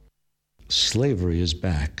Slavery is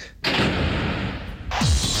back.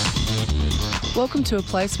 Welcome to a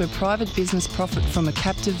place where private business profit from a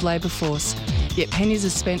captive labour force, yet pennies are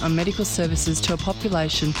spent on medical services to a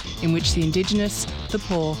population in which the Indigenous, the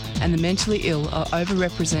poor and the mentally ill are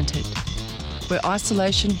overrepresented. Where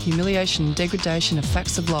isolation, humiliation and degradation are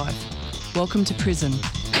facts of life. Welcome to prison.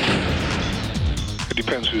 It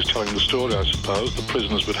depends who's telling the story, I suppose. The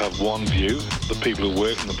prisoners would have one view, the people who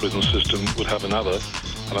work in the prison system would have another,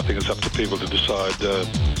 and I think it's up to people to decide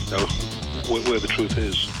where the truth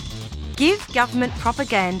is. Give government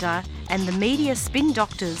propaganda and the media spin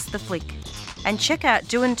doctors the flick. And check out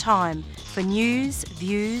Doin' Time for news,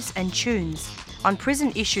 views and tunes on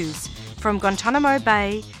prison issues from Guantanamo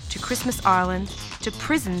Bay to Christmas Island to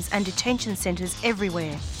prisons and detention centres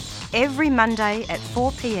everywhere. Every Monday at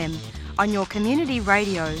 4 p.m. on your community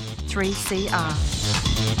radio 3CR.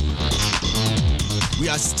 We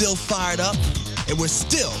are still fired up and we're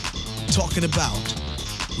still talking about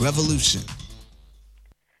revolution.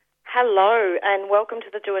 Hello and welcome to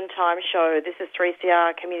the Doin' Time show. This is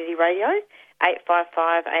 3CR Community Radio,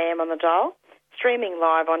 855 AM on the dial, streaming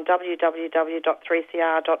live on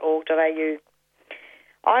www.3cr.org.au.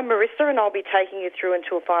 I'm Marissa and I'll be taking you through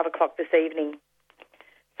until 5 o'clock this evening.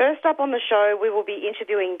 First up on the show, we will be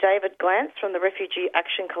interviewing David Glantz from the Refugee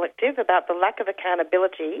Action Collective about the lack of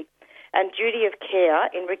accountability and duty of care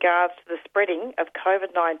in regards to the spreading of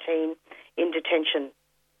COVID-19 in detention.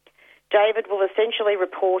 David will essentially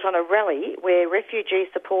report on a rally where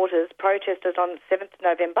refugee supporters protested on 7th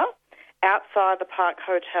November outside the Park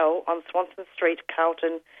Hotel on Swanston Street,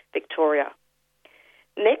 Carlton, Victoria.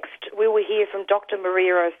 Next, we will hear from Dr.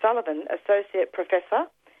 Maria O'Sullivan, Associate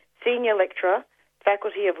Professor, Senior Lecturer,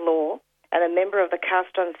 Faculty of Law, and a member of the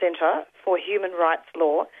Carstone Centre for Human Rights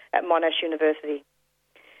Law at Monash University.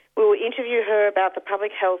 We will interview her about the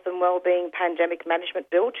Public Health and Wellbeing Pandemic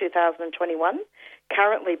Management Bill 2021,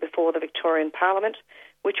 currently before the Victorian Parliament,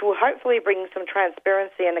 which will hopefully bring some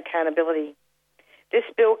transparency and accountability. This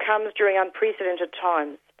bill comes during unprecedented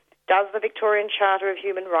times. Does the Victorian Charter of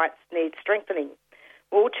Human Rights need strengthening?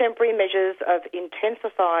 Will temporary measures of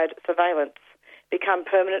intensified surveillance become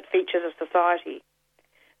permanent features of society?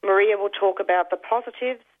 Maria will talk about the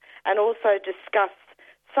positives and also discuss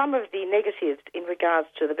some of the negatives in regards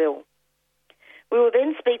to the bill. We will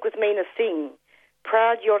then speak with Meena Singh,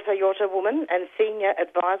 proud Yorta Yorta woman and senior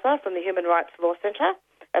advisor from the Human Rights Law Centre,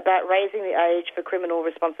 about raising the age for criminal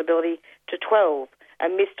responsibility to 12, a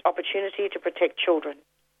missed opportunity to protect children.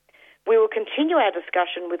 We will continue our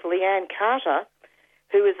discussion with Leanne Carter,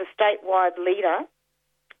 who is a statewide leader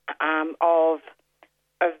of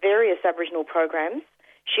various Aboriginal programs.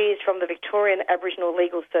 She is from the Victorian Aboriginal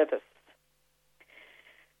Legal Service.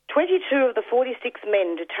 22 of the 46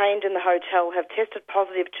 men detained in the hotel have tested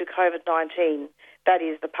positive to COVID-19, that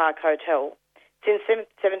is the Park Hotel, since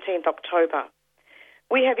 17th October.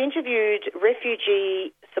 We have interviewed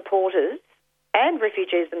refugee supporters and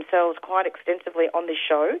refugees themselves quite extensively on this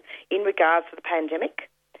show in regards to the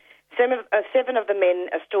pandemic. 7 of the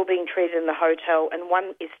men are still being treated in the hotel and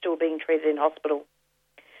 1 is still being treated in hospital.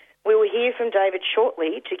 We will hear from David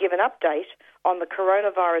shortly to give an update on the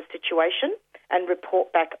coronavirus situation and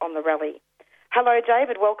report back on the rally. Hello,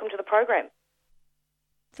 David. Welcome to the program.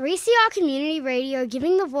 3CR Community Radio,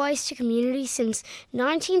 giving the voice to community since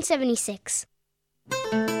 1976.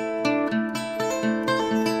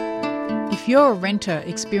 If you're a renter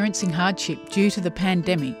experiencing hardship due to the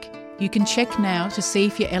pandemic, you can check now to see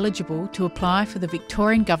if you're eligible to apply for the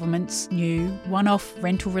Victorian Government's new one-off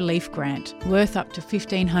rental relief grant worth up to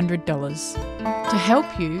 $1,500. To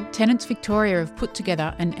help you, Tenants Victoria have put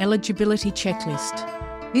together an eligibility checklist.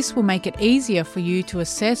 This will make it easier for you to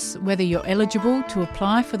assess whether you're eligible to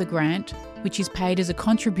apply for the grant, which is paid as a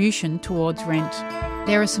contribution towards rent.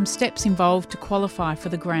 There are some steps involved to qualify for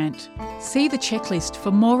the grant. See the checklist for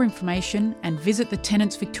more information and visit the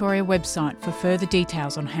Tenants Victoria website for further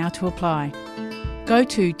details on how to apply. Go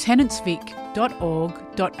to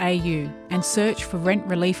tenantsvic.org.au and search for rent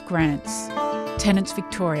relief grants. Tenants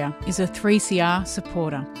Victoria is a 3CR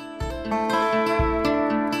supporter.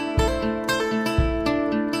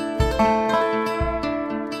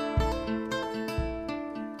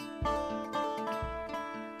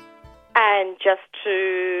 And just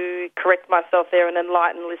to correct myself there and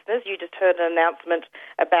enlighten listeners, you just heard an announcement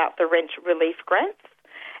about the rent relief grants.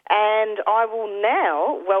 And I will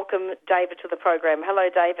now welcome David to the program. Hello,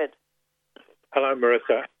 David. Hello,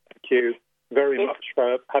 Marissa. Thank you very much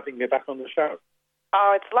for having me back on the show.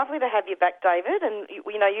 Oh, it's lovely to have you back, David. And,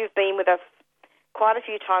 you know, you've been with us quite a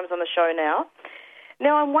few times on the show now.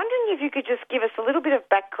 Now, I'm wondering if you could just give us a little bit of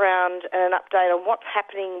background and an update on what's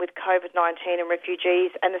happening with COVID-19 and refugees,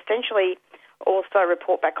 and essentially also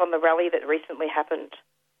report back on the rally that recently happened.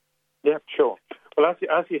 Yeah, sure. Well,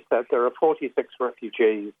 as you said, there are 46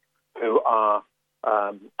 refugees who are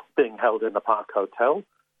being held in the Park Hotel,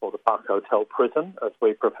 or the Park Hotel Prison, as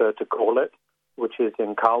we prefer to call it, which is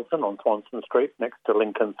in Carlton on Swanston Street next to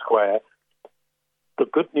Lincoln Square. The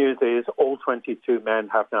good news is all 22 men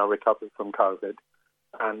have now recovered from COVID,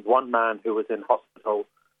 and one man who was in hospital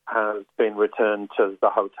has been returned to the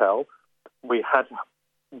hotel. We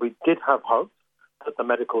did have hopes that the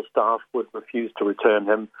medical staff would refuse to return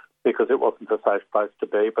him because it wasn't a safe place to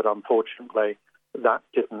be, but unfortunately that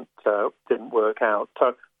didn't work out.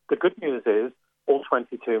 So the good news is all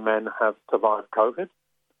 22 men have survived COVID,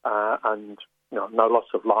 and no loss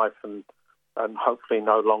of life and hopefully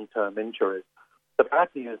no long-term injuries. The bad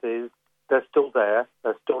news is they're still there.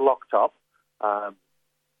 They're still locked up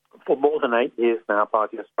for more than 8 years now by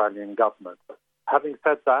the Australian government. Having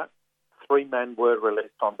said that, 3 men were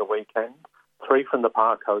released on the weekend, 3 from the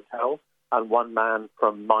Park Hotel and 1 man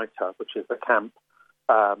from MITA, which is the camp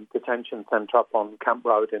detention centre up on Camp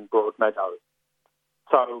Road in Broadmeadows.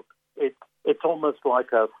 So it's almost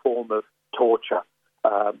like a form of torture.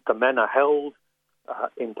 The men are held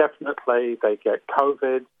indefinitely. They get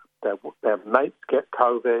COVID. Their mates get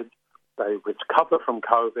COVID. They recover from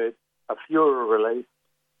COVID. A few are released.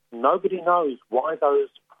 Nobody knows why those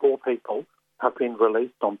 4 people have been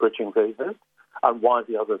released on bridging visas and why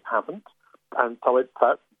the others haven't. And so it's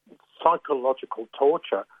that psychological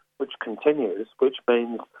torture which continues, which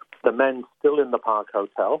means the men still in the Park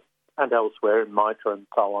Hotel and elsewhere in MITA and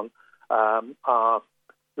so on are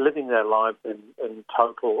living their lives in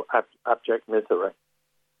total abject misery.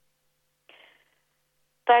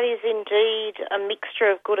 That is indeed a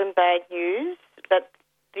mixture of good and bad news, but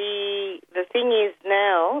the thing is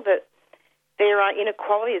now that there are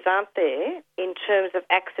inequalities, aren't there, in terms of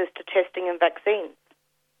access to testing and vaccines?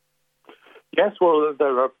 Yes, well,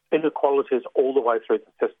 there are inequalities all the way through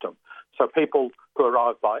the system. So people who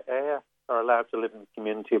arrive by air are allowed to live in the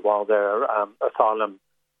community while their asylum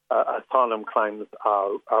claims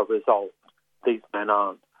are resolved. These men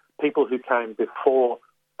aren't. People who came before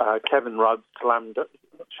Kevin Rudd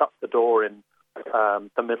shut the door in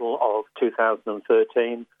the middle of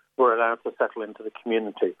 2013 were allowed to settle into the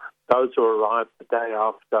community. Those who arrived the day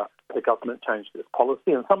after the government changed its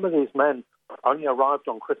policy, and some of these men only arrived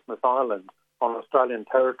on Christmas Island on Australian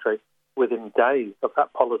territory within days of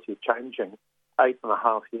that policy changing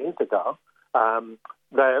 8.5 years ago,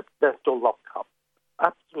 they're still locked up.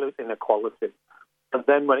 Absolute inequality. And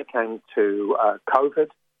then when it came to COVID,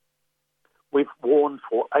 we've warned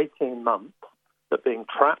for 18 months that being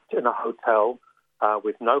trapped in a hotel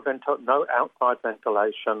with no outside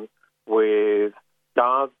ventilation, with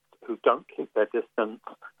guards who don't keep their distance,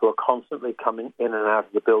 who are constantly coming in and out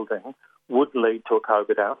of the building, would lead to a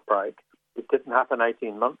COVID outbreak. It didn't happen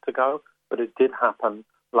 18 months ago, but it did happen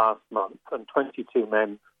last month, and 22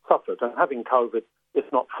 men suffered. And having COVID is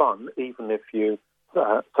not fun, even if you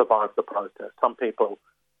survive the process. Some people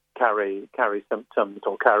carry symptoms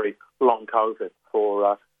or carry long COVID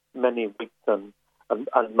for many weeks and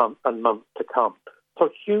months to come. So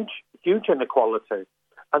huge inequality.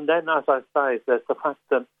 And then, as I say, there's the fact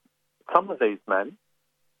that some of these men,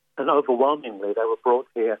 and overwhelmingly they were brought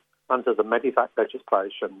here under the Medivac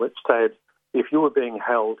legislation, which said if you were being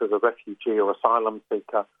held as a refugee or asylum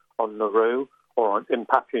seeker on Nauru or in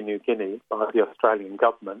Papua New Guinea by the Australian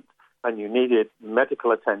government, and you needed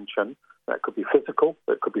medical attention, that could be physical,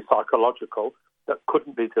 that could be psychological, that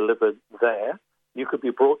couldn't be delivered there, you could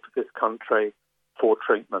be brought to this country for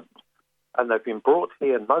treatment. And they've been brought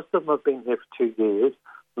here, and most of them have been here for 2 years.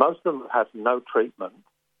 Most of them have had no treatment.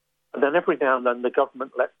 And then every now and then the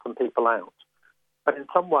government lets some people out. And in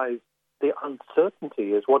some ways, the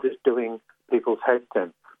uncertainty is what is doing people's heads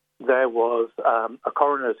in. There was a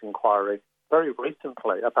coroner's inquiry very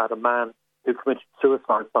recently about a man who committed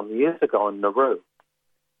suicide some years ago in Nauru.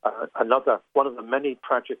 One of the many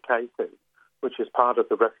tragic cases, which is part of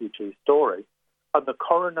the refugee story. And the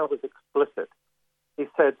coroner was explicit. He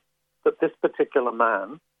said that this particular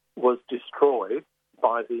man was destroyed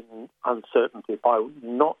by the uncertainty, by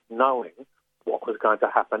not knowing what was going to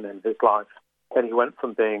happen in his life. And he went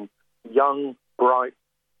from being young, bright,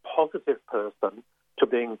 positive person to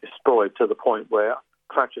being destroyed to the point where,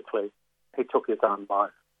 tragically, he took his own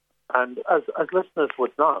life. And as listeners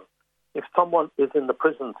would know, if someone is in the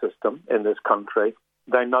prison system in this country,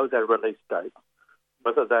 they know their release date.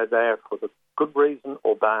 Whether they're there for the good reason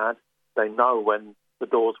or bad, they know when the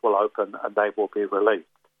doors will open and they will be released.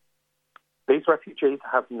 These refugees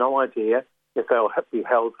have no idea if they'll be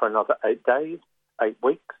held for another 8 days, 8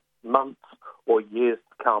 weeks, months, or years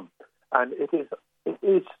to come. And it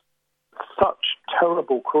is such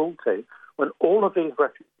terrible cruelty when all of these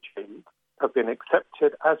refugees have been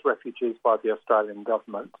accepted as refugees by the Australian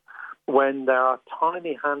government, when there are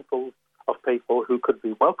tiny handfuls of people who could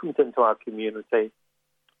be welcomed into our community,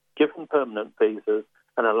 given permanent visas,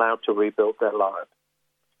 and allowed to rebuild their lives.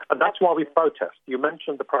 And that's why we protest. You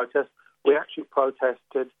mentioned the protest. We actually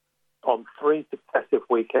protested on 3 successive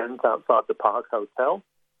weekends outside the Park Hotel.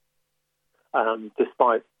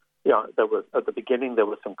 Despite, there was at the beginning there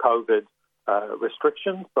were some COVID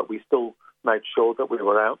restrictions, but we still made sure that we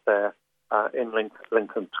were out there in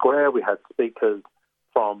Lincoln Square. We had speakers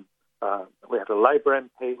from, we had a Labour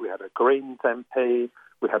MP, we had a Greens MP,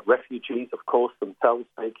 we had refugees, of course, themselves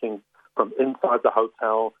speaking from inside the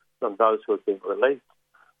hotel, from those who had been released.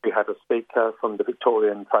 We had a speaker from the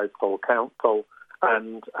Victorian Faithful Council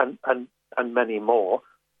and many more.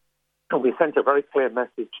 And we sent a very clear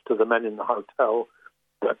message to the men in the hotel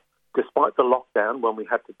that despite the lockdown, when we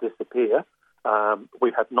had to disappear,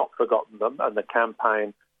 we had not forgotten them, and the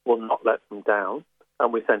campaign will not let them down.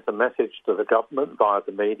 And we sent a message to the government via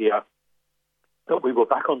the media that we were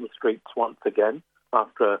back on the streets once again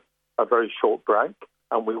after a very short break,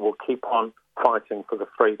 and we will keep on fighting for the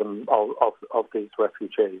freedom of these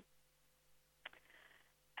refugees.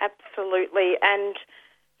 Absolutely. And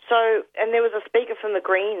there was a speaker from the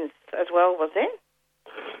Greens as well, was there?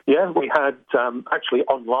 Yeah, we had actually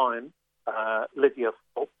online, Lydia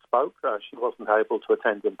Thorpe spoke. She wasn't able to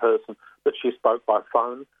attend in person, but she spoke by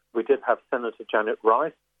phone. We did have Senator Janet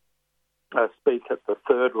Rice speak at the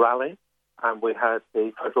third rally, and we had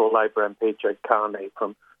the Federal Labour MP Jed Carney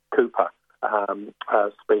from Cooper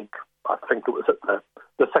speak. I think it was at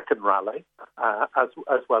the second rally,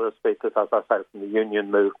 as well as speakers, as I say, from the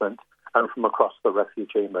union movement and from across the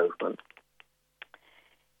refugee movement.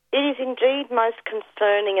 It is indeed most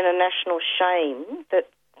concerning and a national shame that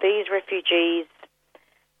these refugees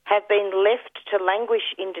have been left to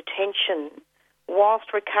languish in detention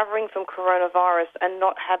whilst recovering from coronavirus and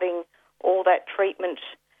not having all that treatment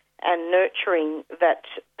and nurturing that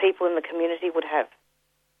people in the community would have.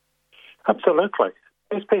 Absolutely.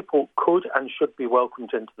 These people could and should be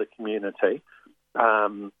welcomed into the community.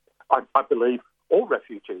 I believe all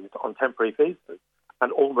refugees on temporary visas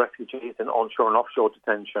and all refugees in onshore and offshore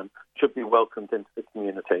detention should be welcomed into the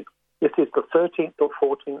community. This is the 13th or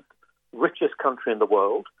 14th richest country in the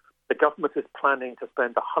world. The government is planning to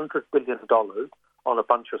spend $100 billion on a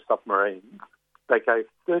bunch of submarines. They gave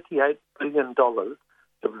 $38 billion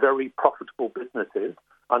to very profitable businesses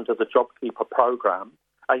under the JobKeeper program,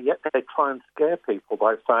 and yet they try and scare people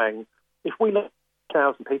by saying, if we let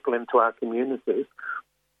 1,000 people into our communities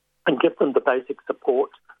and give them the basic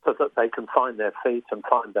support so that they can find their feet and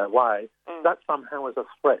find their way, that somehow is a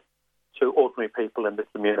threat to ordinary people in the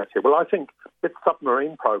community. Well, I think it's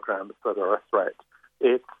submarine programs that are a threat.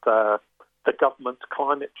 It's the government's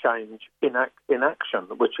climate change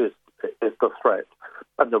inaction, which is the threat.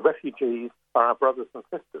 And the refugees are our brothers and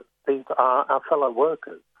sisters. These are our fellow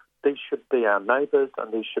workers. These should be our neighbours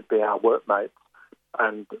and these should be our workmates.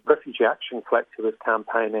 And Refugee Action Collective is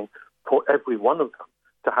campaigning for every one of them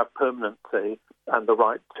to have permanency and the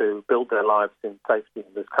right to build their lives in safety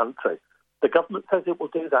in this country. The government says it will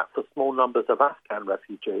do that for small numbers of Afghan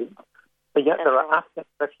refugees, but yet there are Afghan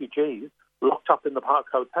refugees locked up in the Park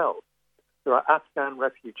Hotel. There are Afghan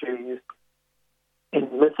refugees in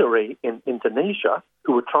misery in Indonesia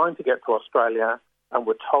who were trying to get to Australia and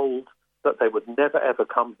were told that they would never, ever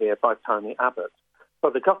come here by Tony Abbott. So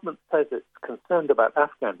the government says it's concerned about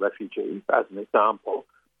Afghan refugees, as an example,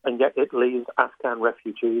 and yet it leaves Afghan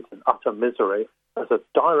refugees in utter misery as a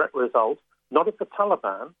direct result, not of the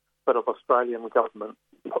Taliban, but of Australian government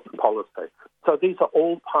policy. So these are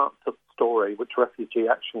all parts of the story which Refugee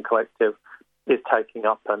Action Collective is taking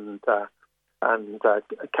up and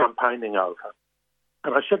campaigning over.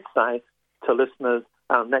 And I should say to listeners,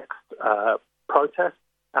 our next protest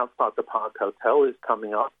outside the Park Hotel is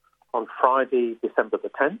coming up on Friday, December the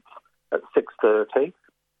 10th at 6:30.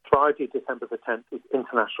 Friday, December the 10th is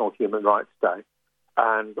International Human Rights Day.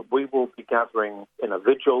 And we will be gathering in a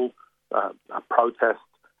vigil, a protest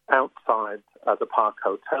outside the Park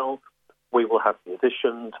Hotel. We will have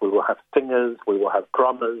musicians, we will have singers, we will have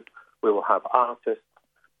drummers, we will have artists,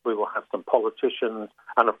 we will have some politicians,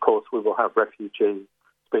 and of course we will have refugees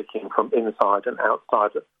speaking from inside and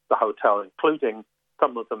outside the hotel, including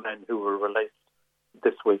some of the men who were released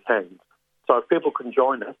this weekend. So if people can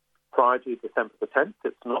join us Friday, December the 10th,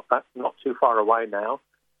 it's not too far away now,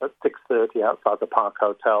 at 6:30 outside the Park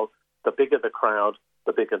Hotel. The bigger the crowd,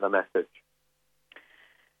 the bigger the message.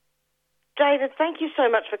 David, thank you so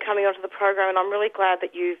much for coming onto the program, and I'm really glad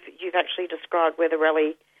that you've actually described where the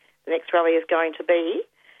next rally is going to be.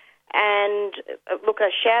 And look, a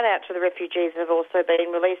shout out to the refugees that have also been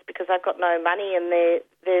released because they've got no money and they're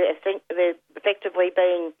effectively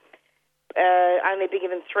being only been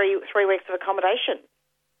given three weeks of accommodation.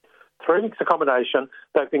 3 weeks accommodation.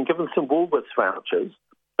 They've been given some Woolworths vouchers,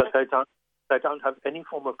 but they don't have any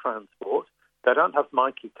form of transport. They don't have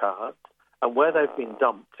Mikey cards, and where they've been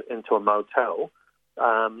dumped into a motel,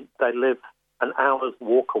 they live an hour's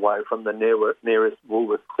walk away from the nearest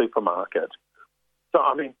Woolworths supermarket. So,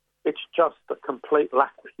 I mean, it's just a complete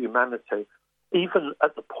lack of humanity, even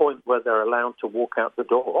at the point where they're allowed to walk out the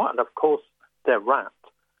door. And, of course, they're wrapped,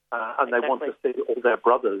 and they want to see all their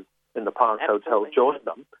brothers in the Park Hotel join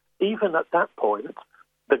them. Even at that point,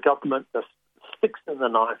 the government just sticks in the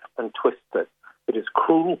knife and twists it. It is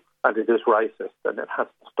cruel and it is racist, and it has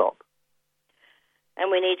to stop.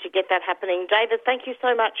 And we need to get that happening. David, thank you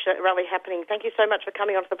so much, Rally Happening. Thank you so much for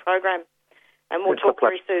coming onto the program, and we'll talk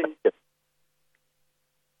very soon.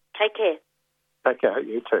 Take care. Take care.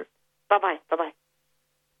 You too. Bye-bye. Bye-bye.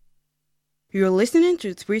 You're listening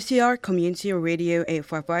to 3CR Community Radio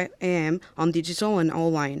 855 AM on digital and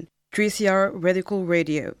online. 3CR Radical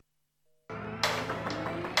Radio. The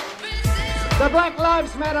Black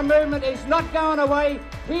Lives Matter movement is not going away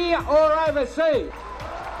here or overseas.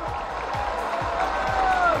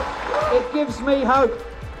 It gives me hope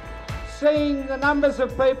seeing the numbers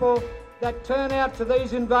of people that turn out to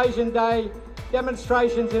these Invasion Day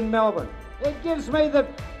demonstrations in Melbourne. It gives me the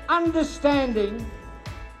understanding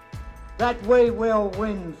that we will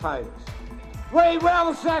win, folks. We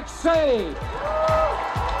will succeed.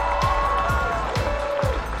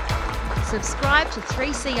 Subscribe to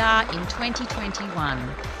 3CR in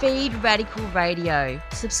 2021. Feed Radical Radio.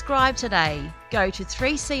 Subscribe today. Go to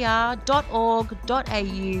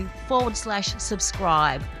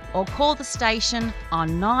 3cr.org.au/subscribe or call the station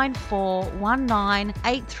on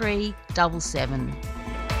 94198377.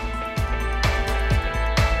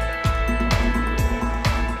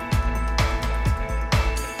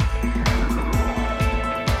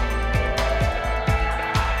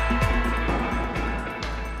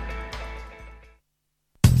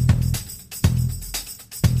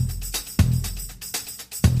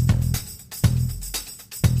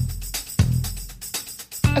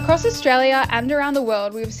 Across Australia and around the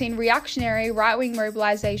world, we've seen reactionary right-wing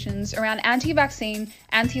mobilisations around anti-vaccine,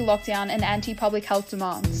 anti-lockdown and anti-public health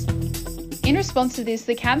demands. In response to this,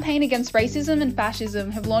 the Campaign Against Racism and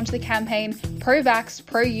Fascism have launched the campaign Pro-Vax,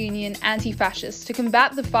 Pro-Union, Anti-Fascist to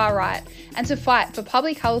combat the far right and to fight for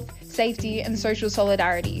public health, safety and social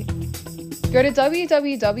solidarity. Go to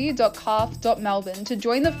www.carf.melbourne to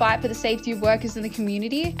join the fight for the safety of workers in the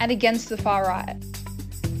community and against the far right.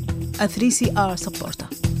 A 3CR supporter.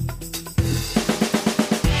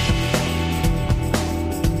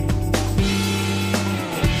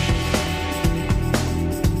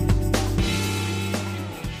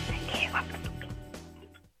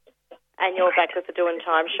 And you're back with the Doing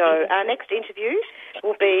Time show. Our next interview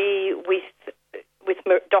will be with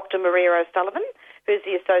Dr. Maria O'Sullivan, who's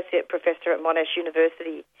the Associate Professor at Monash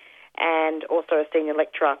University and also a Senior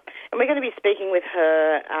Lecturer. And we're going to be speaking with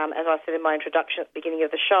her, as I said in my introduction at the beginning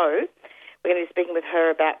of the show, we're going to be speaking with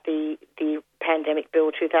her about the Pandemic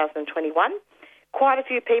Bill 2021. Quite a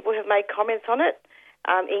few people have made comments on it,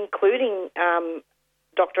 including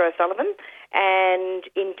Dr. O'Sullivan. And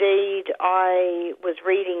indeed, I was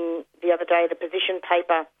reading the other day the position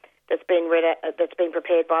paper that's been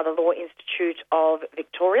prepared by the Law Institute of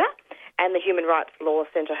Victoria, and the Human Rights Law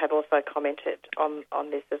Centre have also commented on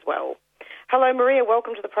this as well. Hello, Maria.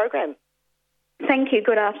 Welcome to the program. Thank you.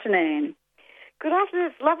 Good afternoon. Good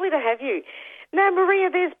afternoon. It's lovely to have you. Now, Maria,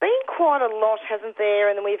 there's been quite a lot, hasn't there?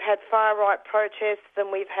 And then we've had far-right protests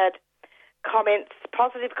and we've had comments,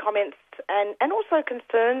 positive comments, and also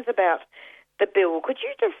concerns about the bill. Could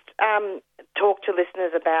you just talk to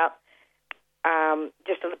listeners about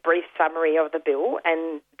just a brief summary of the bill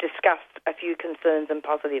and discuss a few concerns and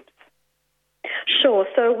positives? Sure.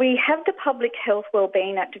 So we have the Public Health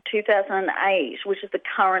Wellbeing Act of 2008, which is the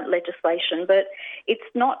current legislation, but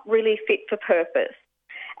it's not really fit for purpose.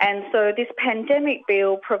 And so this pandemic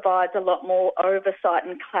bill provides a lot more oversight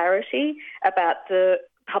and clarity about the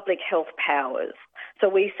public health powers. So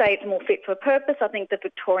we say it's more fit for purpose. I think the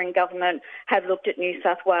Victorian government have looked at New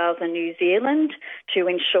South Wales and New Zealand to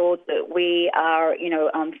ensure that we are,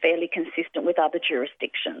 fairly consistent with other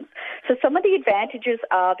jurisdictions. So some of the advantages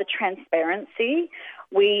are the transparency.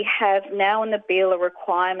 We have now in the bill a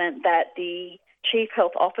requirement that the Chief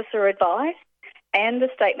Health Officer advice and the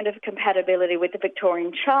Statement of Compatibility with the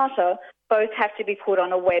Victorian Charter both have to be put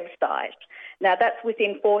on a website. Now, that's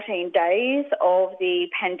within 14 days of the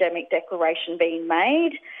pandemic declaration being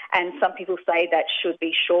made, and some people say that should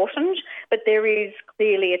be shortened, but there is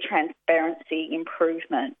clearly a transparency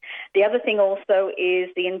improvement. The other thing also is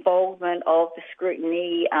the involvement of the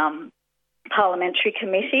Scrutiny Parliamentary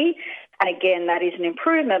Committee, and again, that is an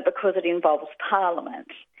improvement because it involves Parliament.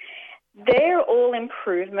 They're all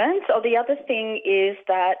improvements. The other thing is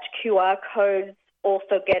that QR codes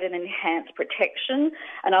also get an enhanced protection,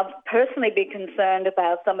 and I've personally been concerned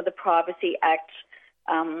about some of the Privacy Act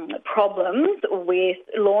problems with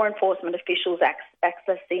law enforcement officials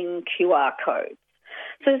accessing QR codes.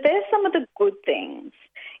 So there's some of the good things.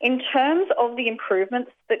 In terms of the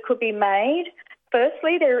improvements that could be made,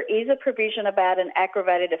 firstly, there is a provision about an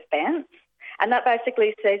aggravated offence, and that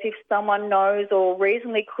basically says if someone knows or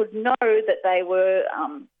reasonably could know that they were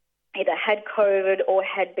either had COVID or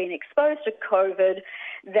had been exposed to COVID,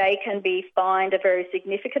 they can be fined a very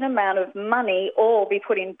significant amount of money or be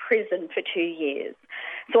put in prison for 2 years.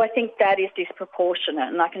 So I think that is disproportionate,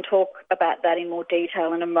 and I can talk about that in more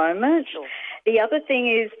detail in a moment. Sure. The other thing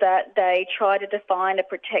is that they try to define a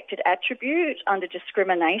protected attribute under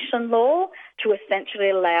discrimination law to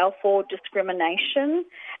essentially allow for discrimination,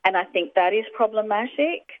 and I think that is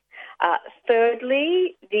problematic.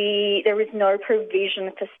 Thirdly, there is no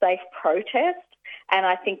provision for safe protest, and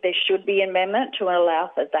I think there should be an amendment to allow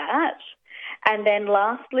for that. And then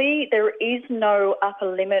lastly, there is no upper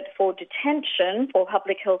limit for detention for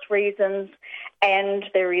public health reasons, and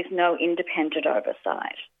there is no independent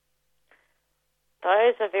oversight.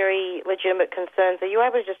 Those are very legitimate concerns. Are you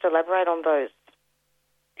able to just elaborate on those?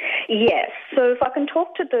 Yes. So if I can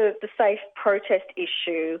talk to the safe protest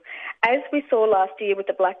issue, as we saw last year with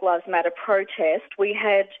the Black Lives Matter protest, we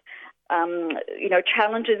had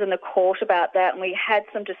challenges in the court about that, and we had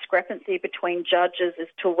some discrepancy between judges as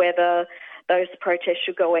to whether those protests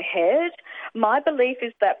should go ahead. My belief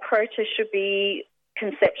is that protests should be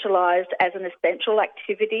conceptualised as an essential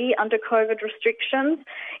activity under COVID restrictions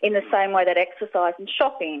in the same way that exercise and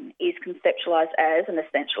shopping is conceptualised as an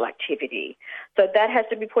essential activity. So that has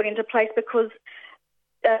to be put into place because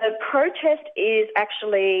protest is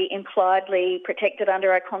actually impliedly protected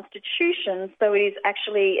under our Constitution, so it is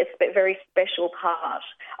actually a very special part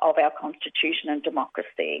of our Constitution and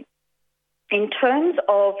democracy. In terms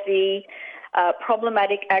of the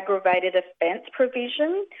problematic aggravated offence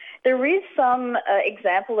provision, there is some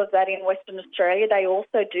example of that in Western Australia. They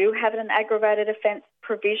also do have an aggravated offence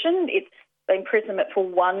provision. It's imprisonment for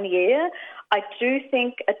 1 year. I do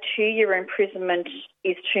think a 2-year imprisonment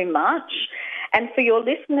is too much. And for your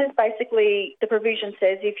listeners, basically the provision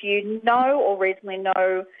says if you know or reasonably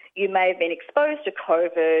know you may have been exposed to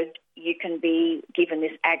COVID, you can be given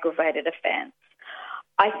this aggravated offence.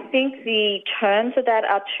 I think the terms of that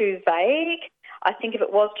are too vague. I think if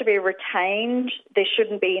it was to be retained, there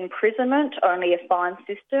shouldn't be imprisonment, only a fine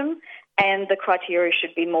system, and the criteria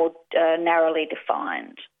should be more narrowly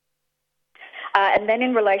defined. And then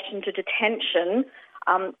in relation to detention,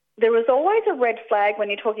 there is always a red flag when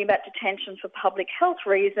you're talking about detention for public health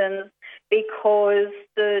reasons because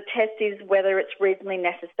the test is whether it's reasonably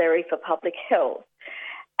necessary for public health.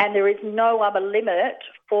 And there is no upper limit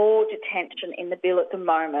for detention in the bill at the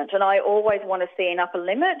moment. And I always want to see an upper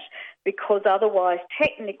limit because otherwise,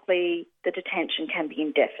 technically, the detention can be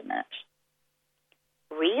indefinite.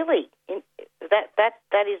 Really?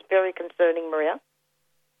 That is very concerning, Maria.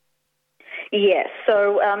 Yes.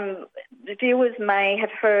 So the viewers may have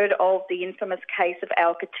heard of the infamous case of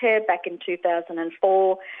Alcatel back in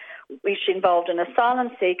 2004, which involved an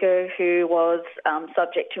asylum seeker who was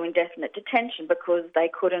subject to indefinite detention because they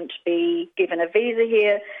couldn't be given a visa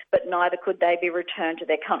here, but neither could they be returned to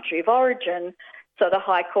their country of origin. So the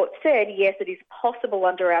High Court said, yes, it is possible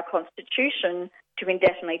under our Constitution to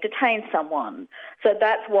indefinitely detain someone. So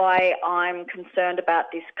that's why I'm concerned about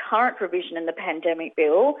this current provision in the pandemic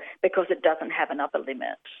bill because it doesn't have an upper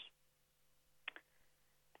limit.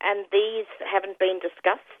 And these haven't been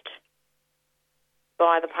discussed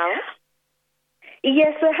by the Parliament?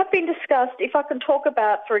 Yes, they have been discussed. If I can talk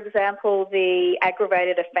about, for example, the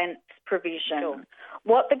aggravated offence provision. Sure.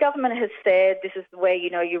 What the government has said, this is where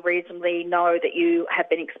you reasonably know that you have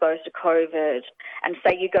been exposed to COVID, and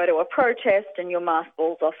say you go to a protest and your mask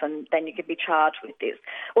falls off and then you can be charged with this.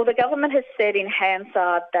 Well, the government has said in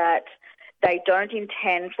Hansard that they don't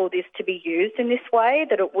intend for this to be used in this way,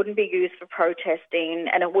 that it wouldn't be used for protesting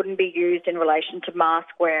and it wouldn't be used in relation to mask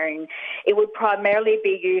wearing. It would primarily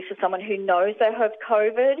be used for someone who knows they have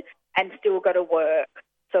COVID and still go to work,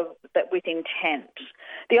 so that with intent.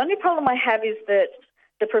 The only problem I have is that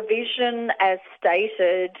the provision as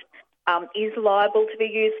stated is liable to be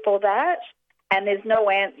used for that, and there's no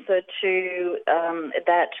answer to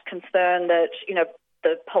that concern that,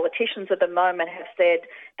 the politicians at the moment have said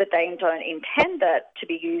that they don't intend that to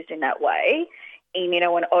be used in that way, in,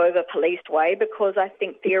 an over-policed way, because I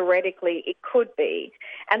think theoretically it could be.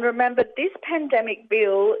 And remember, this pandemic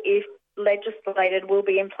bill, if legislated, will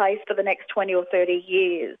be in place for the next 20 or 30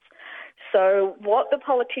 years. So what the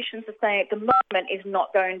politicians are saying at the moment is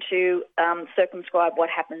not going to circumscribe what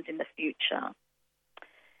happens in the future.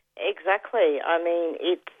 Exactly. I mean,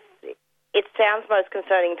 it sounds most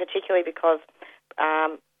concerning, particularly because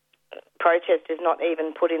protest is not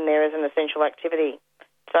even put in there as an essential activity.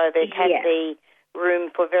 So there can be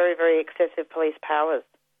room for very, very excessive police powers.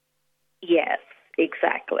 Yes,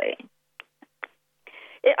 exactly.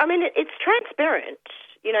 I mean, it's transparent.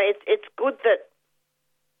 It's good that,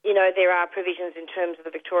 there are provisions in terms of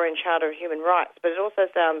the Victorian Charter of Human Rights, but it also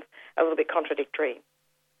sounds a little bit contradictory.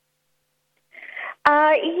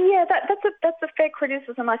 That's a fair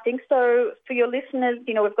criticism, I think. So for your listeners,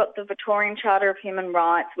 we've got the Victorian Charter of Human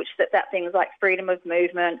Rights, which sets out things like freedom of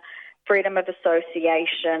movement, freedom of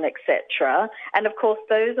association, etc. And of course,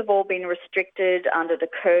 those have all been restricted under the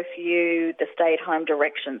curfew, the stay-at-home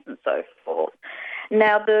directions and so forth.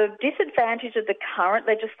 Now, the disadvantage of the current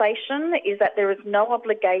legislation is that there is no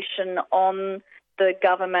obligation on the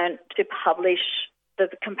government to publish the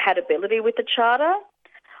compatibility with the Charter,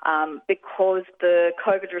 because the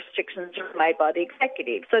COVID restrictions are made by the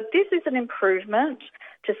executive. So this is an improvement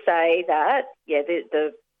to say that,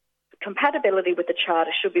 the compatibility with the Charter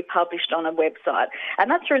should be published on a website. And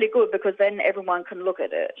that's really good because then everyone can look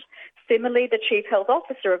at it. Similarly, the Chief Health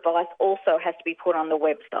Officer advice also has to be put on the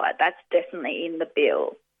website. That's definitely in the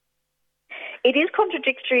bill. It is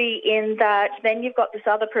contradictory in that then you've got this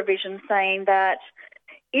other provision saying that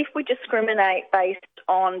if we discriminate based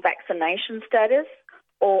on vaccination status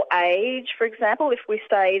or age, for example, if we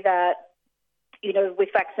say that, with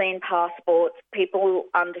vaccine passports, people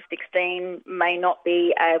under 16 may not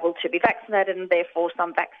be able to be vaccinated and therefore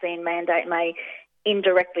some vaccine mandate may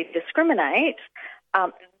indirectly discriminate,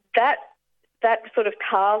 that sort of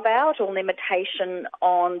carve-out or limitation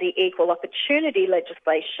on the equal opportunity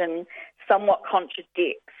legislation somewhat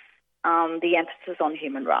contradicts the emphasis on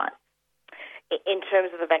human rights. In terms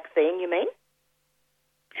of the vaccine, you mean?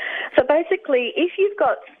 So basically, if you've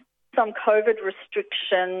got some COVID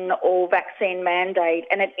restriction or vaccine mandate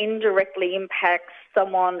and it indirectly impacts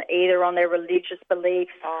someone either on their religious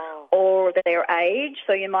beliefs or their age,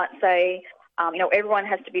 so you might say, everyone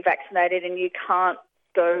has to be vaccinated and you can't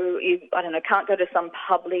go to some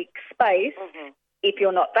public space if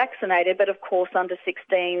you're not vaccinated, but of course under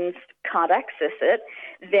 16s can't access it,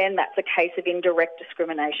 then that's a case of indirect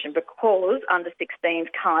discrimination because under 16s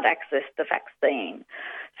can't access the vaccine.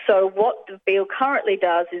 So what the bill currently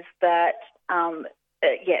does is that,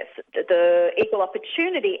 the Equal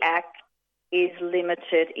Opportunity Act is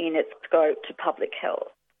limited in its scope to public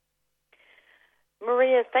health.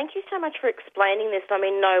 Maria, thank you so much for explaining this. I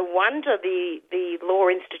mean, no wonder the Law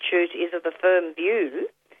Institute is of the firm view,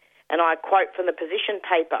 and I quote from the position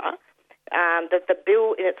paper, that the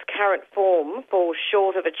bill in its current form falls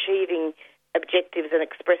short of achieving objectives and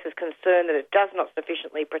expresses concern that it does not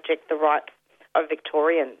sufficiently protect the rights of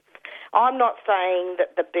Victorians. I'm not saying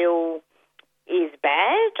that the bill is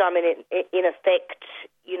bad. I mean, in effect,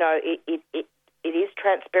 it is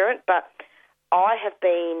transparent, but I have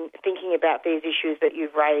been thinking about these issues that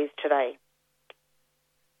you've raised today.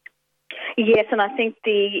 Yes, and I think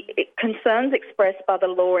the concerns expressed by the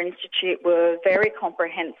Law Institute were very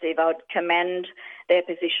comprehensive. I would commend their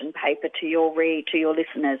position paper to your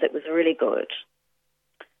listeners. It was really good.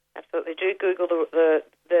 Absolutely. Do Google the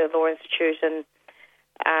Law Institute, and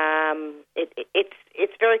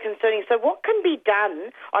it's very concerning. So what can be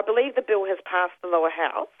done? I believe the bill has passed the lower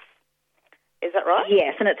house. Is that right?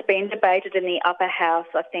 Yes, and it's been debated in the upper house,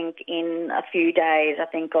 I think, in a few days, I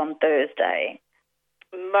think on Thursday.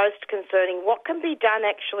 Most concerning. What can be done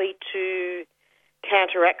actually to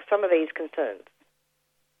counteract some of these concerns?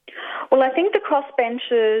 Well, I think the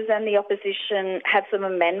crossbenchers and the opposition have some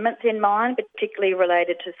amendments in mind, particularly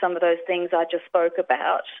related to some of those things I just spoke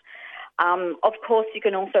about. Of course, you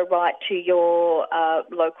can also write to your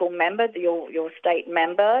local member, your state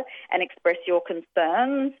member, and express your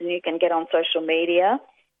concerns, and you can get on social media.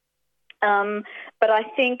 But I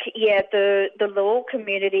think, the law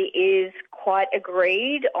community is quite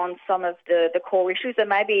agreed on some of the core issues. There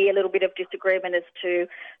may be a little bit of disagreement as to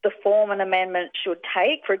the form an amendment should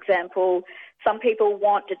take. For example, some people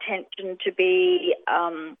want detention to be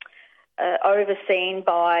overseen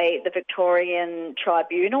by the Victorian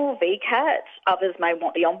Tribunal, VCAT. Others may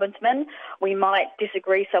want the Ombudsman. We might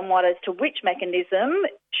disagree somewhat as to which mechanism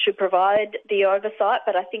should provide the oversight,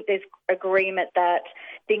 but I think there's agreement that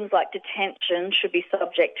things like detention should be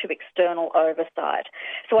subject to external oversight.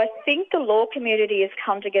 So I think the law community has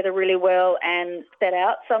come together really well and set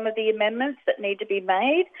out some of the amendments that need to be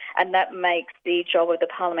made, and that makes the job of the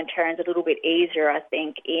parliamentarians a little bit easier, I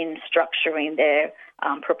think, in structuring their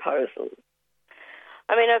proposals.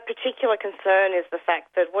 I mean, a particular concern is the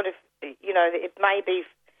fact that what if, it may be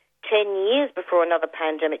 10 years before another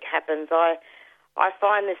pandemic happens. I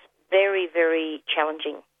find this very, very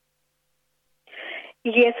challenging.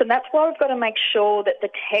 Yes, and that's why we've got to make sure that the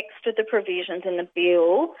text of the provisions in the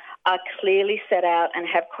bill are clearly set out and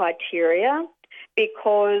have criteria,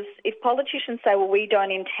 because if politicians say, well, we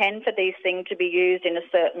don't intend for these things to be used in a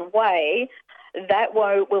certain way, that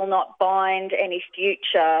will not bind any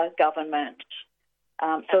future government.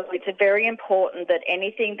 So it's very important that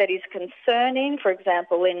anything that is concerning, for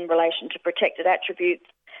example, in relation to protected attributes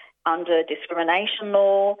under discrimination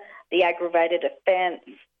law, the aggravated offence,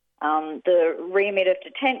 the remit of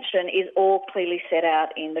detention is all clearly set out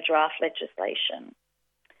in the draft legislation.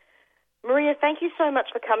 Maria, thank you so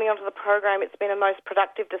much for coming onto the program. It's been a most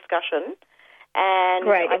productive discussion. And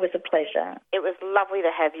great, it was a pleasure. It was lovely to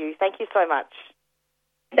have you. Thank you so much.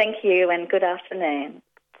 Thank you and good afternoon.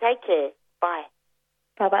 Take care. Bye.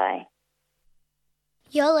 Bye-bye.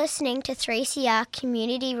 You're listening to 3CR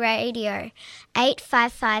Community Radio,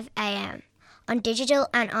 855 AM, on digital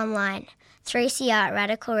and online. 3CR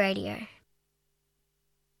Radical Radio.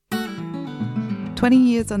 20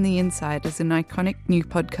 Years on the Inside is an iconic new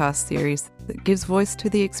podcast series that gives voice to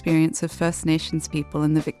the experience of First Nations people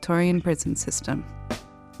in the Victorian prison system.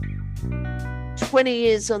 20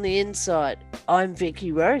 Years on the Inside. I'm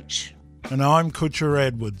Vicky Roach. And I'm Kutcher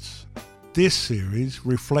Edwards. This series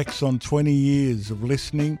reflects on 20 years of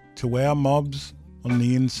listening to our mobs on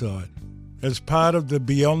the inside as part of the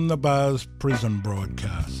Beyond the Bars prison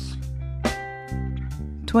broadcasts.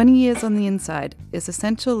 20 Years on the Inside is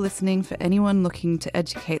essential listening for anyone looking to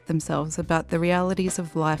educate themselves about the realities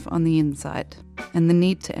of life on the inside and the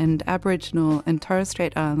need to end Aboriginal and Torres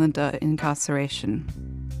Strait Islander incarceration.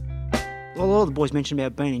 Well, a lot of the boys mentioned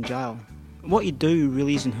about being in jail. What you do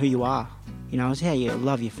really isn't who you are. You know, it's how you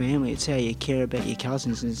love your family, it's how you care about your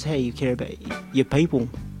cousins, and it's how you care about your people.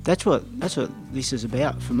 That's what this is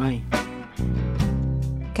about for me.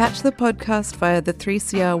 Catch the podcast via the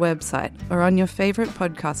 3CR website or on your favourite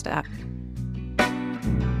podcast app.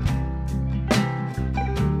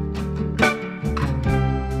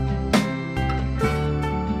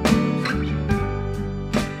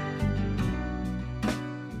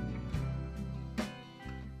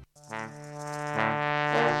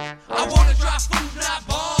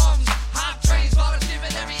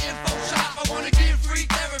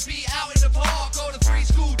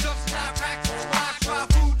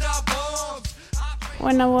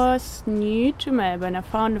 When I was new to Melbourne, I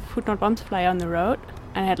found a Food Not Bombs flyer on the road,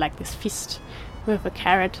 and I had like this fist with a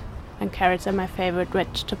carrot, and carrots are my favourite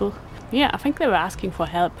vegetable. Yeah, I think they were asking for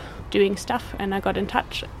help doing stuff, and I got in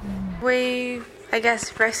touch. We, I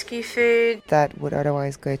guess, rescue food that would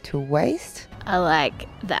otherwise go to waste. I like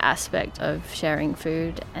the aspect of sharing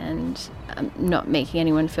food and not making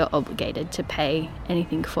anyone feel obligated to pay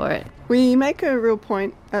anything for it. We make a real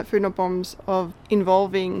point at Food Not Bombs of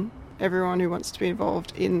involving everyone who wants to be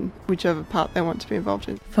involved in whichever part they want to be involved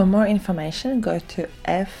in. For more information, go to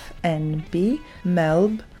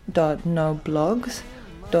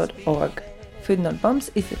fnbmelb.noblogs.org. Food Not Bombs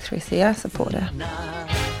is a 3CR supporter.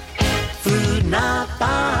 Food Not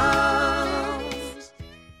Bombs.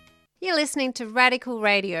 You're listening to Radical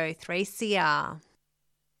Radio 3CR.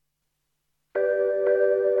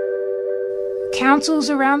 Councils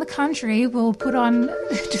around the country will put on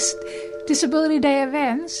Disability Day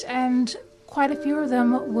events, and quite a few of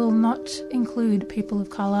them will not include people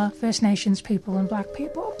of colour, First Nations people and Black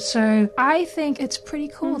people. So I think it's pretty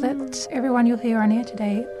cool that everyone you'll hear on air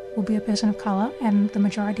today will be a person of colour, and the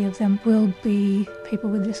majority of them will be people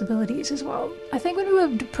with disabilities as well. I think when we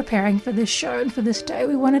were preparing for this show and for this day,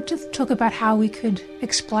 we wanted to talk about how we could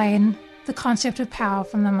explain the concept of power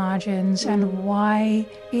from the margins and why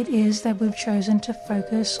it is that we've chosen to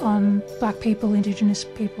focus on Black people, Indigenous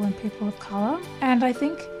people and people of colour. And I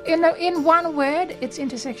think, in one word, it's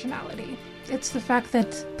intersectionality. It's the fact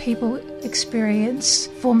that people experience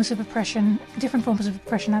forms of oppression, different forms of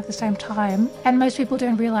oppression at the same time. And most people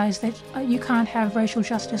don't realise that you can't have racial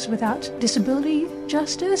justice without disability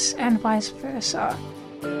justice and vice versa.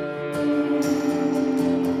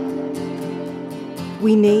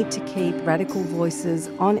 We need to keep radical voices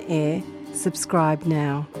on air. Subscribe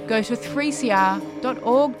now. Go to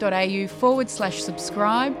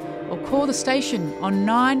 3cr.org.au/subscribe or call the station on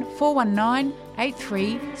 9419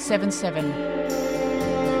 8377.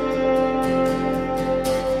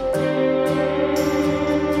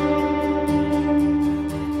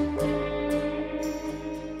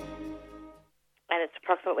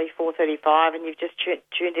 Approximately 4:35, and you've just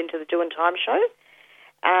tuned into the Doin' Time show.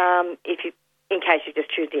 In case you just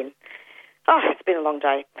tuned in, it's been a long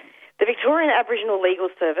day. The Victorian Aboriginal Legal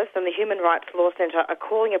Service and the Human Rights Law Centre are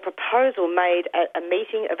calling a proposal made at a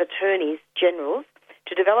meeting of attorneys generals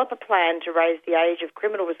to develop a plan to raise the age of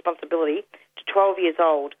criminal responsibility to 12 years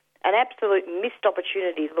old, an absolute missed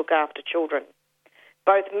opportunity to look after children.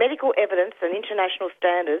 Both medical evidence and international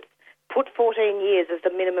standards put 14 years as the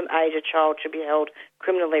minimum age a child should be held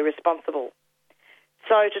criminally responsible.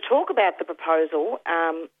 So to talk about the proposal,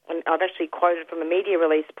 and I've actually quoted from a media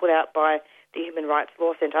release put out by the Human Rights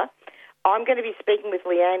Law Centre, I'm going to be speaking with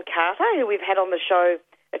Leanne Carter, who we've had on the show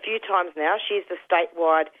a few times now. She's the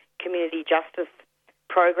statewide Community Justice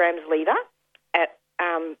Programs Leader at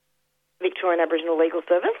Victorian Aboriginal Legal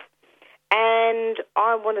Service. And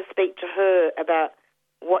I want to speak to her about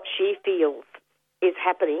what she feels is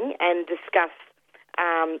happening and discuss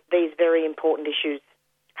these very important issues.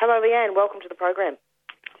 Hello, Leanne. Welcome to the program.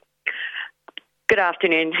 Good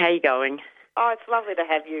afternoon. How are you going? Oh, it's lovely to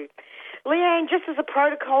have you. Leanne, just as a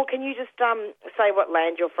protocol, can you just say what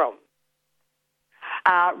land you're from?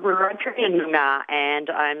 Wurundjeri and Noongar, and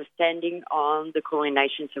I'm standing on the Kulin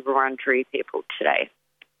Nations of Wurundjeri people today.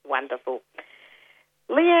 Wonderful.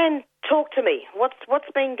 Leanne, talk to me.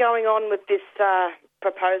 What's been going on with this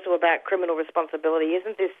proposal about criminal responsibility?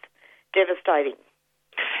 Isn't this devastating?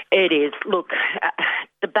 It is. Look,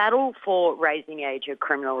 the battle for raising the age of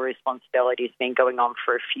criminal responsibility has been going on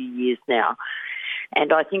for a few years now.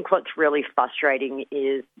 And I think what's really frustrating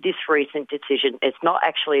is this recent decision. It's not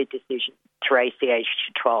actually a decision to raise the age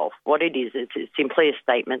to 12. What it is it's simply a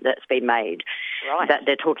statement that's been made that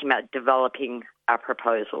they're talking about developing a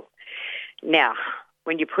proposal. Now,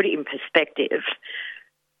 when you put it in perspective,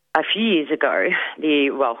 a few years ago,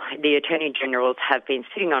 the Attorney Generals have been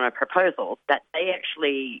sitting on a proposal that they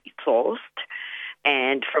actually sourced,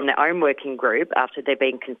 and from their own working group, after they've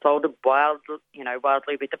been consulted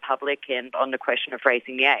wildly with the public and on the question of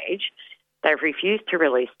raising the age, they've refused to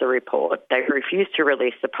release the report. They've refused to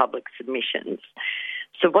release the public submissions.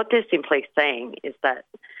 So what they're simply saying is that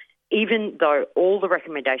even though all the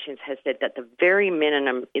recommendations have said that the very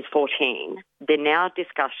minimum is 14, they're now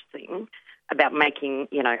discussing about making,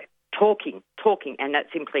 talking, and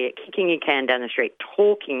that's simply it, kicking your can down the street,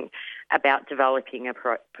 talking about developing a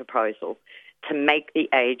proposal to make the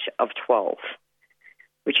age of 12,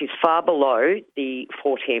 which is far below the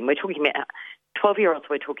 14. We're talking about 12-year-olds,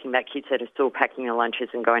 we're talking about kids that are still packing their lunches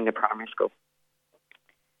and going to primary school.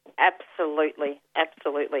 Absolutely,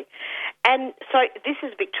 absolutely. And so this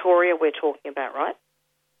is Victoria we're talking about, right?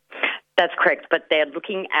 That's correct, but they're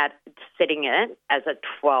looking at setting it as a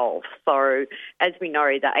 12. So, as we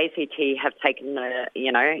know, the ACT have taken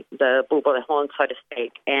the bull by the horn, so to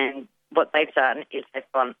speak, and what they've done is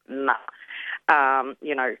they've gone,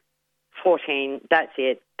 14, that's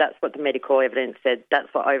it. That's what the medical evidence said.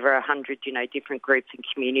 That's what over 100, different groups and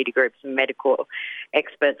community groups and medical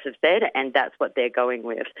experts have said, and that's what they're going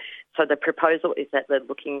with. So the proposal is that they're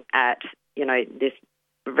looking at, this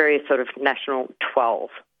very sort of national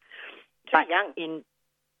 12. Too young.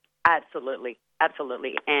 Absolutely.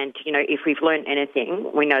 And, if we've learned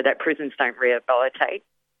anything, we know that prisons don't rehabilitate.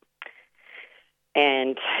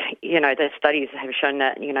 And, the studies have shown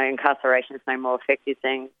that, incarceration is no more effective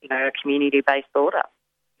than, a community-based order.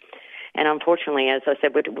 And unfortunately, as I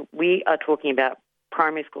said, we are talking about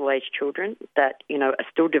primary school-age children that, are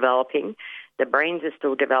still developing. Their brains are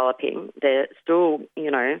still developing. They're still,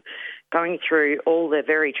 going through all their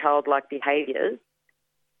very childlike behaviours.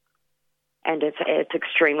 And it's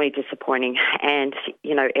extremely disappointing. And,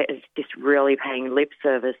 it's just really paying lip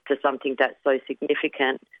service to something that's so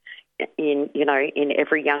significant in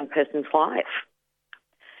every young person's life.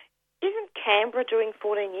 Isn't Canberra doing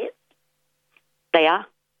 14 years? They are.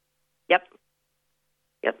 Yep.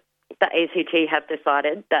 The ACT have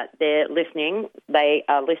decided that they're listening. They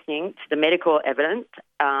are listening to the medical evidence,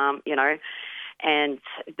 and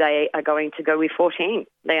they are going to go with 14.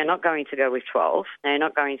 They are not going to go with 12. They are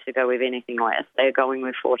not going to go with anything less. They are going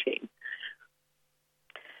with 14.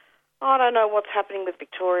 I don't know what's happening with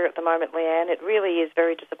Victoria at the moment, Leanne. It really is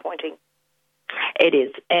very disappointing. It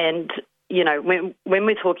is. And, when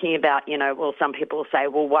we're talking about, some people say,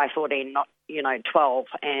 well, why 14, not, 12?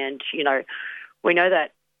 And, we know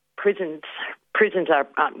that prisons prisons are,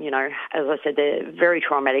 as I said, they're very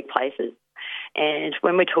traumatic places. And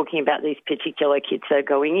when we're talking about these particular kids that are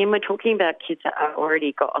going in, we're talking about kids that have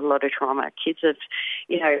already got a lot of trauma. Kids have,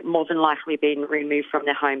 more than likely been removed from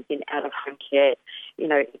their homes in out-of-home care,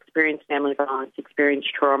 experienced family violence, experienced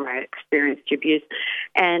trauma, experienced abuse.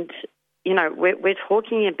 And, we're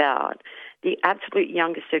talking about the absolute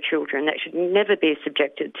youngest of children that should never be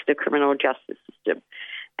subjected to the criminal justice system.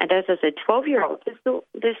 And as I said, 12-year-olds,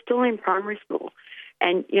 they're still in primary school.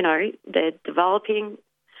 And, they're developing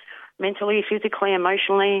mentally, physically,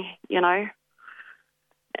 emotionally, and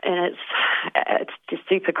it's just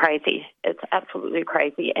super crazy. It's absolutely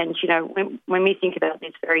crazy. And, when we think about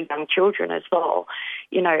these very young children as well,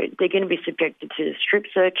 they're going to be subjected to strip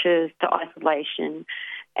searches, to isolation,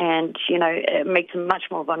 and, it makes them much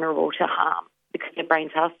more vulnerable to harm because their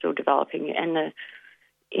brains are still developing, and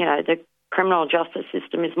the criminal justice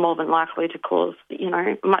system is more than likely to cause,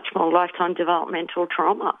 much more lifetime developmental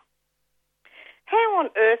trauma. How on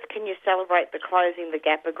earth can you celebrate the Closing the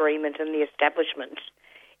Gap agreement and the establishment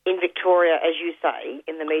in Victoria, as you say,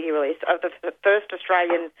 in the media release, of the first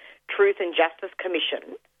Australian Truth and Justice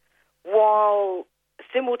Commission, while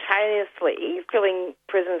simultaneously filling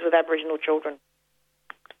prisons with Aboriginal children?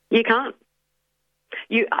 You can't.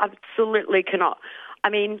 You absolutely cannot. I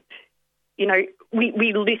mean,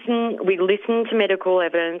 we listen to medical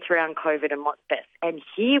evidence around COVID and what's best. And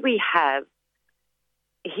here we have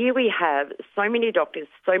so many doctors,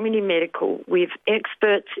 so many medical, with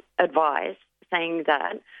expert advice saying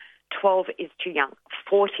that 12 is too young.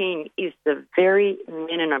 14 is the very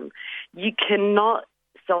minimum. You cannot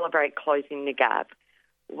celebrate closing the gap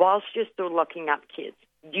whilst you're still locking up kids.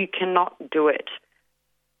 You cannot do it.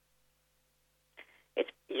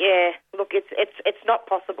 It's not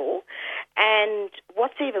possible. And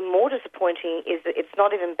what's even more disappointing is that it's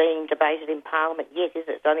not even being debated in Parliament yet, is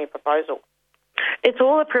it? It's only a proposal. It's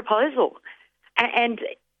all a proposal. And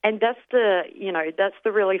that's that's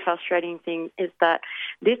the really frustrating thing, is that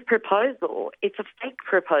this proposal, it's a fake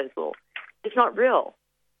proposal. It's not real.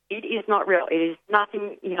 It is not real. It is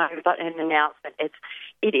nothing, but an announcement.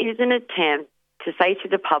 It is an attempt to say to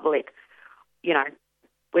the public,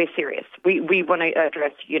 we're serious. We want to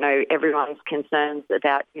address, everyone's concerns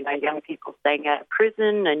about, young people staying out of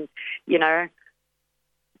prison and,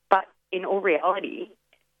 but in all reality,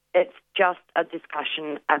 it's just a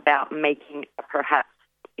discussion about making perhaps,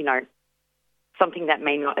 something that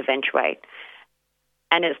may not eventuate.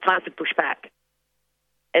 And it's time to push back.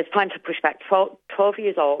 It's time to push back. 12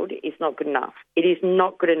 years old is not good enough. It is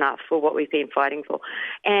not good enough for what we've been fighting for.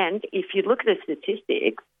 And if you look at the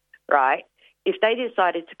statistics, right, if they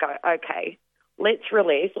decided to go, okay, let's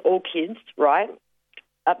release all kids, right,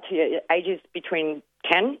 up to ages between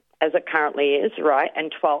 10, as it currently is, right,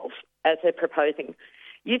 and 12, as they're proposing,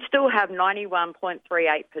 you'd still have 91.38%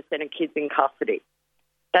 of kids in custody.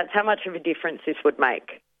 That's how much of a difference this would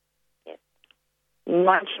make. Yes.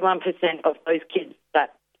 91% of those kids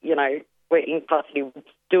that, were in custody would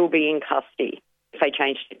still be in custody if they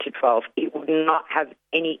changed it to 12. It would not have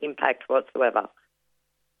any impact whatsoever.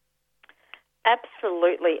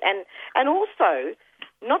 Absolutely. And also,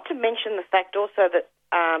 not to mention the fact also that,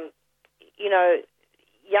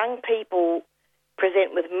 young people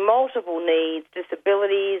present with multiple needs,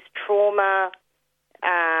 disabilities, trauma,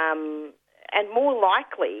 and more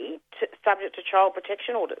likely subject to child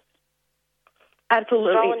protection orders.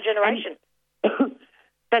 Absolutely. Stolen generation.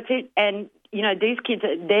 That's it. And, these kids,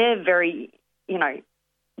 they're very,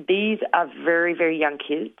 these are very, very young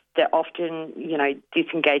kids. They're often,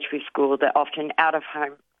 disengaged with school. They're often out of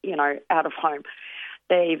home.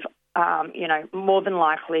 They've, more than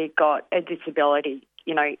likely got a disability,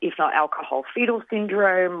 if not alcohol fetal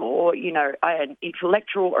syndrome or, an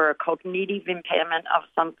intellectual or a cognitive impairment of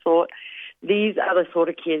some sort. These are the sort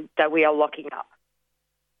of kids that we are locking up.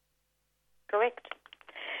 Correct.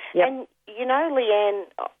 Yep. And, Leanne,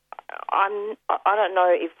 I don't know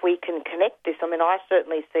if we can connect this. I mean, I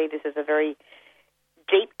certainly see this as a very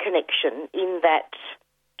deep connection in that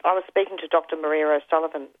I was speaking to Dr. Maria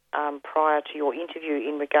O'Sullivan prior to your interview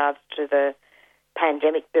in regards to the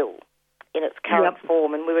pandemic bill in its current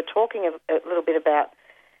form, and we were talking a little bit about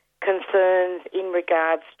concerns in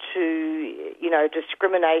regards to,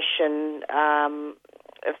 discrimination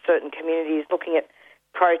of certain communities, looking at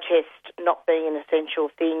protest not being an essential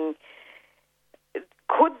thing.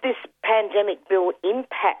 Could this pandemic bill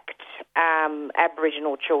impact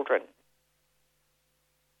Aboriginal children?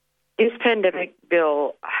 This pandemic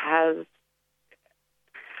bill has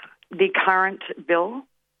the current bill?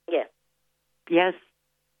 Yeah. Yes,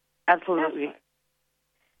 absolutely.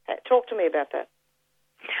 Talk to me about that.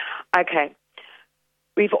 Okay.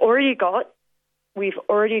 We've already got we've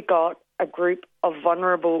already got a group of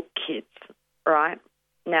vulnerable kids, right?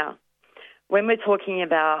 Now, when we're talking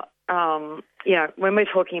about,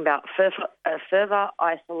 further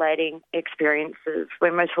isolating experiences,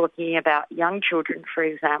 when we're talking about young children, for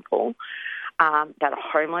example, that are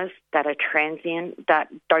homeless, that are transient, that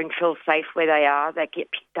don't feel safe where they are, that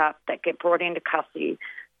get picked up, that get brought into custody,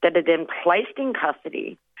 that are then placed in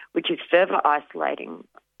custody, which is further isolating,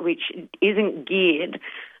 which isn't geared,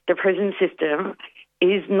 the prison system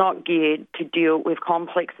is not geared to deal with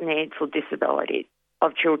complex needs or disabilities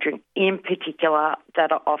of children, in particular,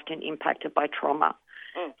 that are often impacted by trauma.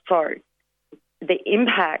 So the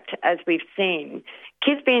impact, as we've seen,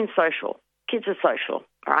 kids being social, kids are social,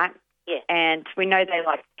 right? Yeah. And we know they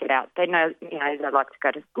like to get out. They know, they like to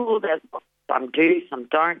go to school. Some do, some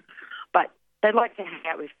don't. But they like to hang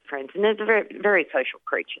out with friends. And they're very, very social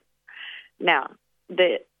creatures. Now,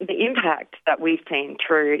 the impact that we've seen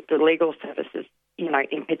through the legal services,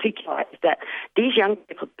 in particular, is that these young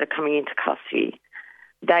people that are coming into custody,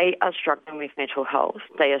 they are struggling with mental health.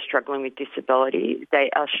 They are struggling with disability. They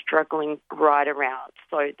are struggling right around.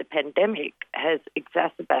 So the pandemic has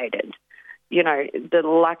exacerbated, the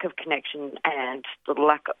lack of connection and the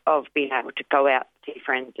lack of being able to go out, see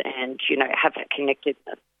friends and, have that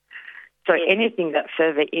connectedness. So anything that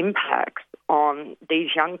further impacts on these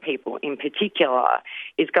young people in particular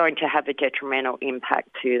is going to have a detrimental impact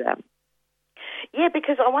to them. Yeah,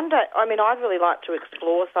 because I'd really like to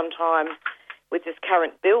explore sometime with this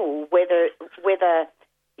current bill whether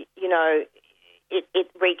it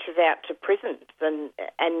reaches out to prisons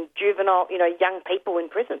and juvenile, young people in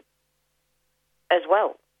prison as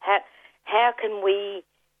well. How can we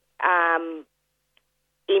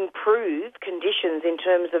improve conditions in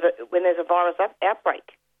terms of when there's a virus outbreak?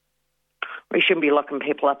 We shouldn't be locking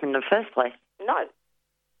people up in the first place. No.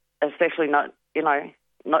 Especially not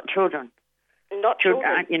children. Not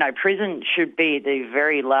children. Prison should be the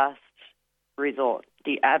very last resort,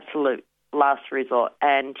 the absolute last resort.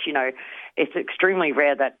 And, it's extremely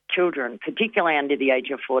rare that children, particularly under the age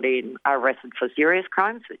of 14, are arrested for serious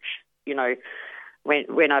crimes, which,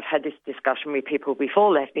 when I've had this discussion with people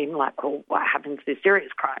before, they've been like, well, what happens to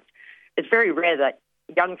serious crimes? It's very rare that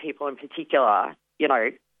young people in particular,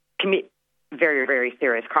 commit very, very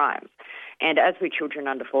serious crimes. And as with children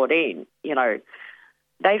under 14,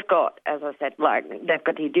 they've got, as I said, they've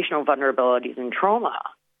got the additional vulnerabilities and trauma.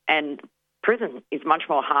 And prison is much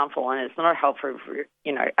more harmful, and it's not a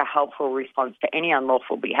helpful response to any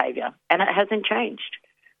unlawful behaviour. And it hasn't changed.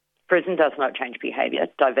 Prison does not change behaviour.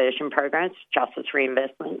 Diversion programs, justice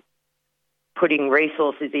reinvestment, putting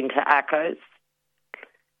resources into ACOs.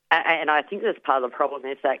 And I think that's part of the problem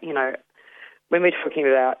is that, when we're talking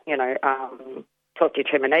about,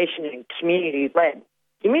 self-determination and community-led,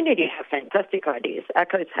 community have fantastic ideas.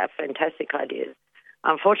 ACOs have fantastic ideas.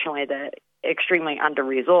 Unfortunately, they're extremely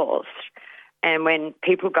under-resourced. And when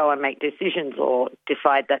people go and make decisions or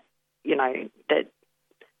decide that, that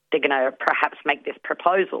they're going to perhaps make this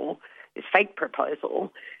proposal, this fake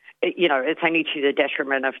proposal, it's only to the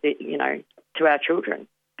detriment of to our children.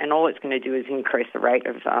 And all it's going to do is increase the rate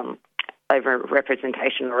of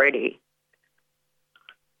over-representation already.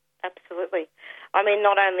 Absolutely.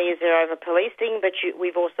 Not only is there over-policing, but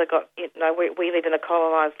we've also got, we live in a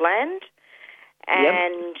colonised land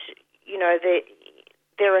and,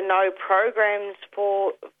 there are no programs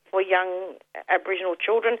for young Aboriginal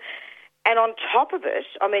children. And on top of it,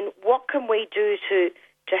 what can we do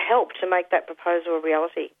to help to make that proposal a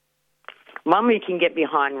reality? One, we can get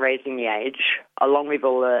behind raising the age, along with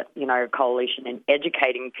all the, coalition and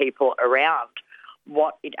educating people around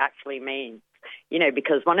what it actually means.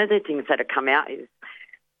 Because one of the things that have come out is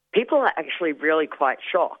people are actually really quite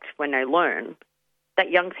shocked when they learn that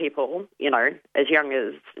young people, as young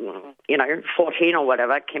as, 14 or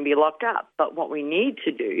whatever, can be locked up. But what we need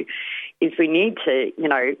to do is we need to,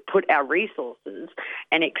 put our resources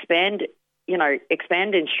and expand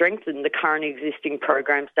and strengthen the current existing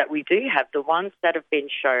programs that we do have, the ones that have been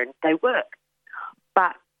shown they work.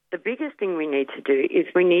 But the biggest thing we need to do is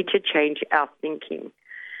we need to change our thinking.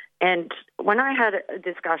 And when I had a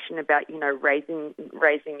discussion about, raising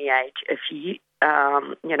the age a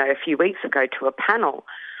few weeks ago to a panel,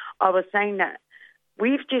 I was saying that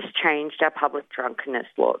we've just changed our public drunkenness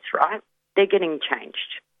laws, right? They're getting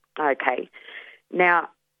changed. Okay. Now,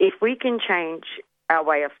 if we can change our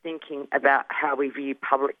way of thinking about how we view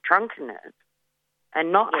public drunkenness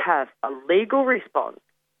and not have a legal response,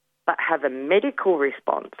 but have a medical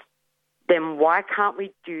response, then why can't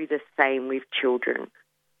we do the same with children?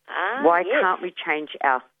 Why can't we change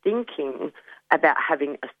our thinking about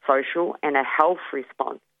having a social and a health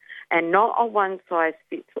response and not a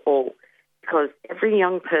one-size-fits-all? because every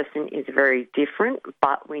young person is very different,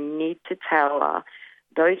 but we need to tailor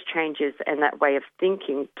those changes and that way of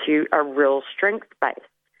thinking to a real strength base,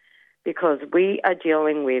 because we are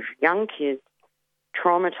dealing with young kids,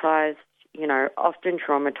 traumatised, often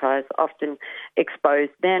traumatised, often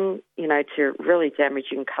exposed then, to really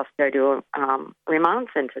damaging custodial remand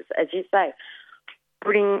centres. As you say,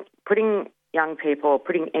 putting young people,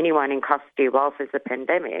 putting anyone in custody whilst there's a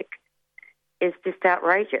pandemic is just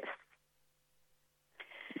outrageous.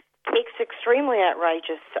 It's extremely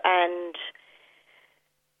outrageous, and,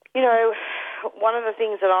 one of the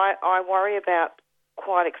things that I worry about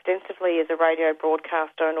quite extensively as a radio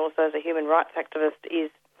broadcaster and also as a human rights activist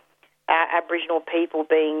is Aboriginal people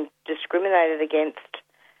being discriminated against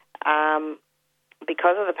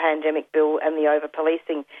because of the pandemic bill and the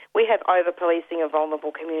over-policing. We have over-policing of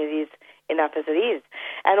vulnerable communities enough as it is.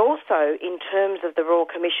 And also in terms of the Royal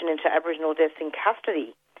Commission into Aboriginal Deaths in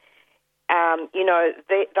Custody,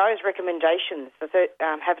 those recommendations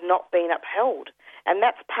have not been upheld. And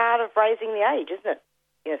that's part of raising the age, isn't it?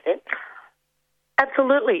 Yes, Ed?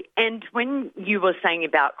 Absolutely. And when you were saying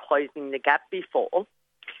about closing the gap before,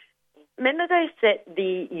 remember they set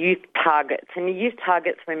the youth targets, and the youth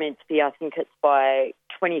targets were meant to be, I think it's by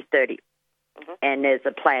 2030. Mm-hmm. And there's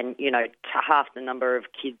a plan, to halve the number of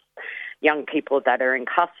kids, young people that are in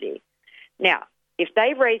custody. Now, if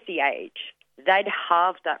they raise the age, they'd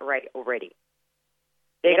halve that rate already.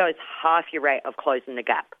 There goes half your rate of closing the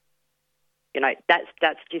gap.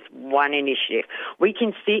 That's just one initiative. We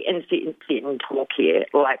can sit and talk here.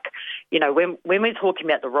 When we're talking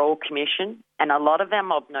about the Royal Commission, and a lot of our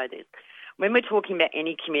mob know this, when we're talking about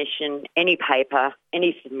any commission, any paper,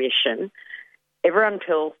 any submission, everyone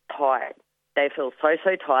feels tired. They feel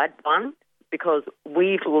so tired. One, because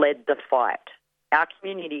we've led the fight. Our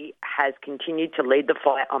community has continued to lead the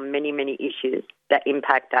fight on many, many issues that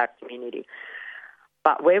impact our community.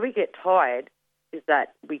 But where we get tired is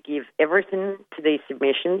that we give everything to these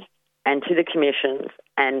submissions and to the commissions,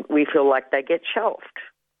 and we feel like they get shelved.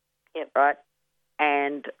 Yep. Right?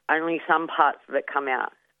 And only some parts of it come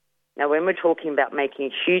out. Now, when we're talking about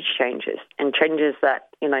making huge changes and changes that,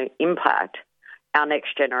 impact our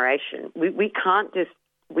next generation, we can't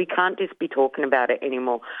just be talking about it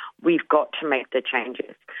anymore. We've got to make the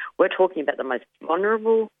changes. We're talking about the most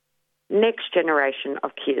vulnerable next generation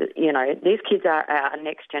of kids. These kids are our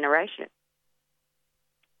next generation.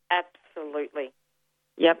 Absolutely.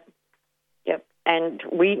 Yep. And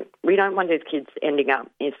we don't want these kids ending up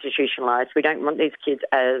institutionalised. We don't want these kids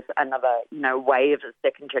as another, wave of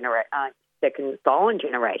second silent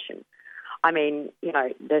generation. I mean,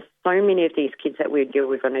 there's so many of these kids that we deal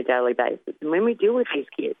with on a daily basis. And when we deal with these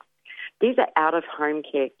kids, these are out-of-home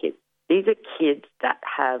care kids. These are kids that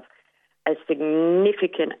have a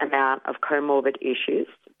significant amount of comorbid issues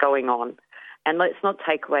going on. And let's not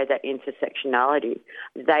take away that intersectionality.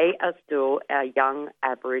 They are still our young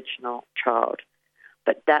Aboriginal child.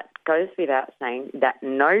 But that goes without saying that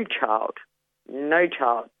no child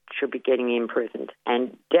should be getting imprisoned,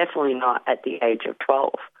 and definitely not at the age of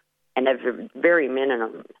 12, and at the very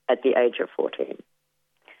minimum at the age of 14.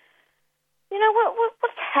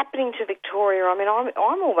 What's happening to Victoria? I mean, I'm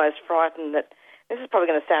almost frightened that this is probably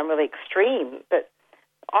going to sound really extreme, but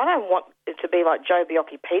I don't want it to be like Joh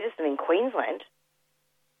Bjelke-Petersen in Queensland.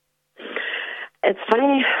 It's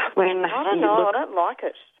funny when I don't like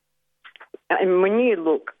it. And when you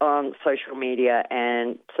look on social media,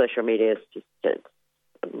 and social media is just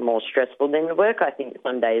more stressful than the work, I think,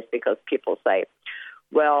 some days, because people say,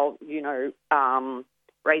 well,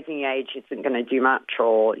 raising the age isn't going to do much,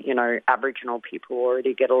 or, Aboriginal people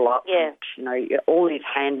already get a lot. Yeah. All these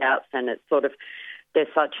handouts, and it's sort of,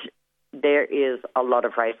 there is a lot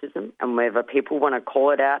of racism, and whether people want to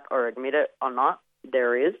call it out or admit it or not,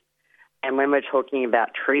 there is. And when we're talking about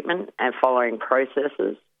treatment and following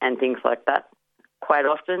processes and things like that, quite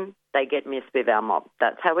often they get missed with our mob.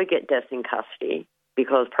 That's how we get deaths in custody,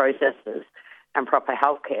 because processes and proper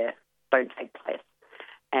healthcare don't take place.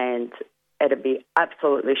 And it'd be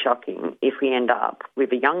absolutely shocking if we end up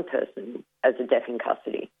with a young person as a death in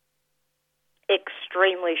custody.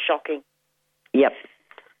 Extremely shocking. Yep.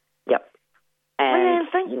 And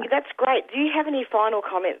thank you. That's great. Do you have any final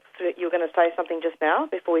comments? You were going to say something just now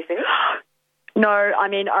before we finish? No, I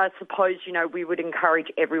mean, I suppose, we would encourage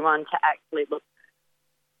everyone to actually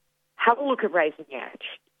have a look at raising the age,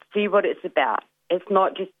 see what it's about. It's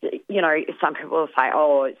not just, some people say,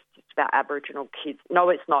 oh, it's just about Aboriginal kids. No,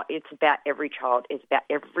 it's not. It's about every child. It's about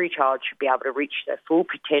every child should be able to reach their full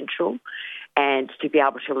potential and to be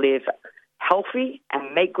able to live healthy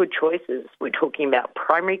and make good choices. We're talking about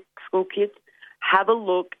primary school kids. Have a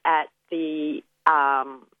look at the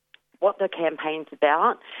what the campaign's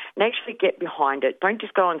about and actually get behind it. Don't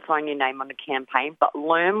just go and sign your name on the campaign, but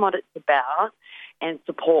learn what it's about and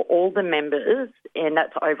support all the members, and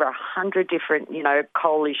that's over 100 different,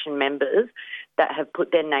 coalition members that have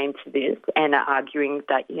put their name to this and are arguing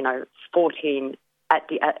that, 14 at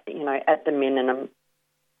the minimum.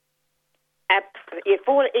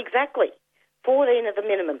 Exactly. 14 at the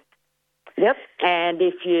minimum. Yep. And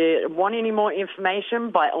if you want any more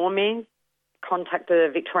information, by all means, contact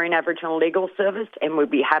the Victorian Aboriginal Legal Service, and we'll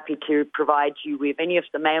be happy to provide you with any of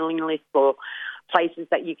the mailing lists or places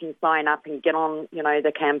that you can sign up and get on,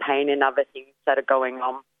 the campaign and other things that are going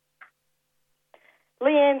on.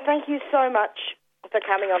 Leanne, thank you so much for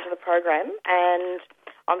coming onto the program, and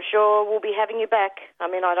I'm sure we'll be having you back. I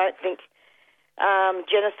mean, I don't think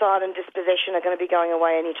genocide and dispossession are going to be going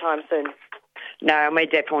away anytime soon. No, and we're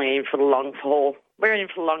definitely in for the long haul. We're in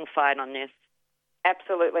for the long fight on this.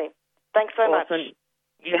 Absolutely. Thanks so much.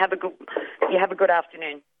 You have a good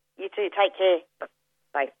afternoon. You too. Take care.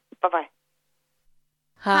 Bye. Bye-bye.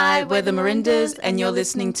 Hi, we're the Marindas, and you're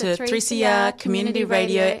listening to 3CR Community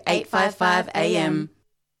Radio 855 AM.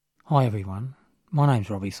 Hi everyone, my name's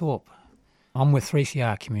Robbie Thorpe. I'm with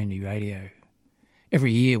 3CR Community Radio.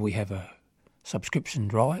 Every year we have a subscription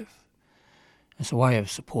drive. It's a way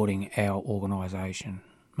of supporting our organisation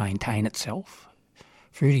maintain itself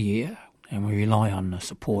through the year, and we rely on the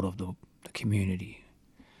support of the community.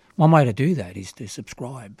 One way to do that is to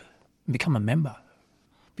subscribe and become a member.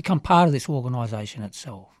 Become part of this organisation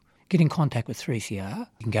itself. Get in contact with 3CR. You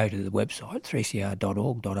can go to the website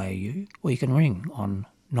 3cr.org.au, or you can ring on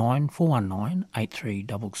 9419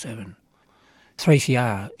 8377.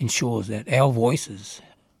 3CR ensures that our voices,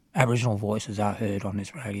 Aboriginal voices, are heard on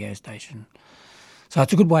this radio station. So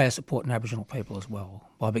it's a good way of supporting Aboriginal people as well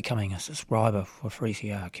by becoming a subscriber for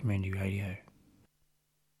 3CR Community Radio.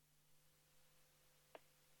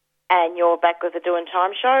 And you're back with the Doing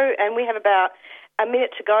Time show, and we have about a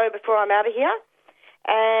minute to go before I'm out of here.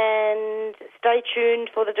 And stay tuned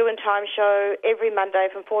for the Doing Time show every Monday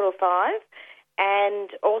from 4 to 5. And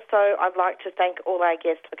also, I'd like to thank all our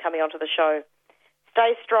guests for coming onto the show.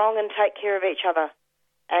 Stay strong and take care of each other,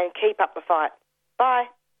 and keep up the fight. Bye.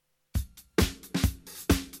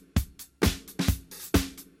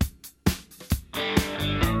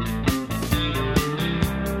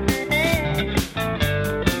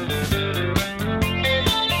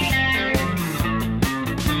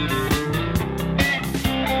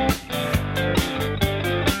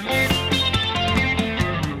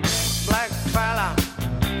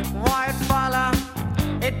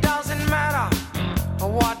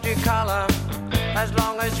 As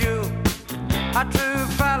long as you are true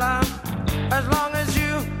fella, as long as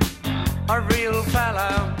you are real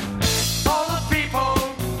fella. All the people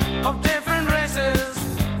of different races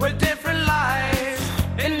with different lives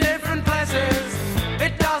in different places.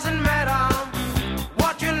 It doesn't matter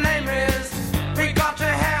what your name is. We got to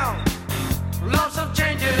have lots of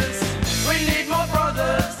changes. We need more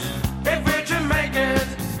brothers if we're to make it.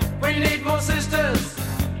 We need more sisters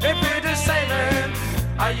if we're to save it.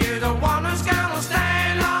 Are you the one who's gonna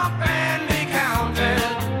stand up and be counted?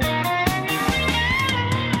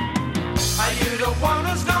 Are you the one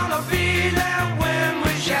who's gonna be there when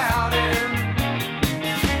we're shouting?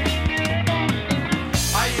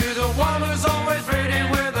 Are you the one who's always ready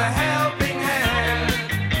with a helping hand?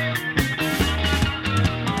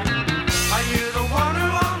 Are you the one who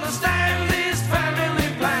understands this family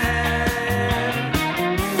plan?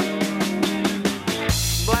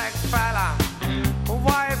 Black fella,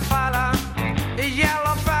 white fella,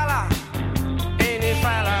 yellow fella, any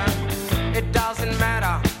fella, it doesn't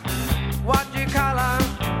matter what you color,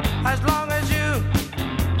 as long as you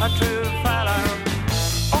are true fella.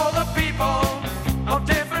 All the people of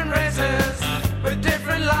different races with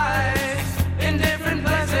different lives in different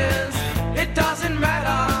places. It doesn't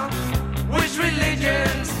matter which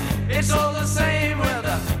religions, it's all the same where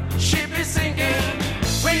the ship is sinking.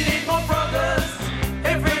 We need more brothers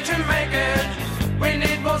if we're to make it. We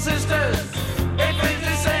need more sisters if we're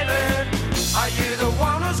to save it. Are you the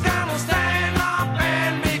one who's gonna stand up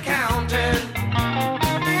and be counted?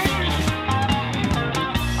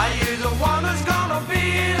 Are you the one who's gonna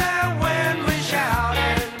be there when we're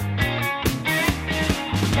shouting?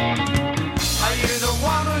 Are you the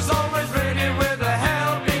one who's always ready with a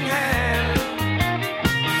helping hand?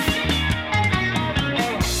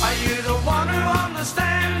 Are you the one who understands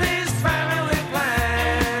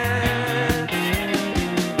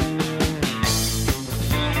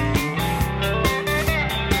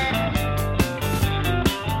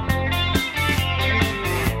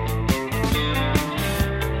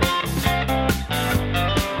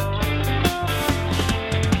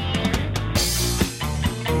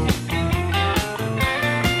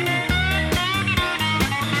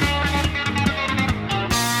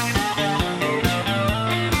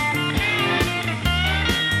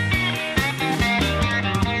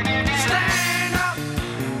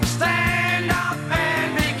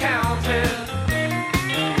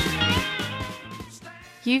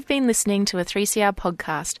been listening to a 3CR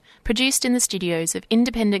podcast produced in the studios of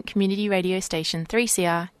independent community radio station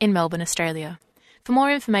 3CR in Melbourne, Australia. For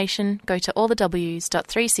more information, go to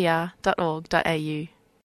allthews.3cr.org.au.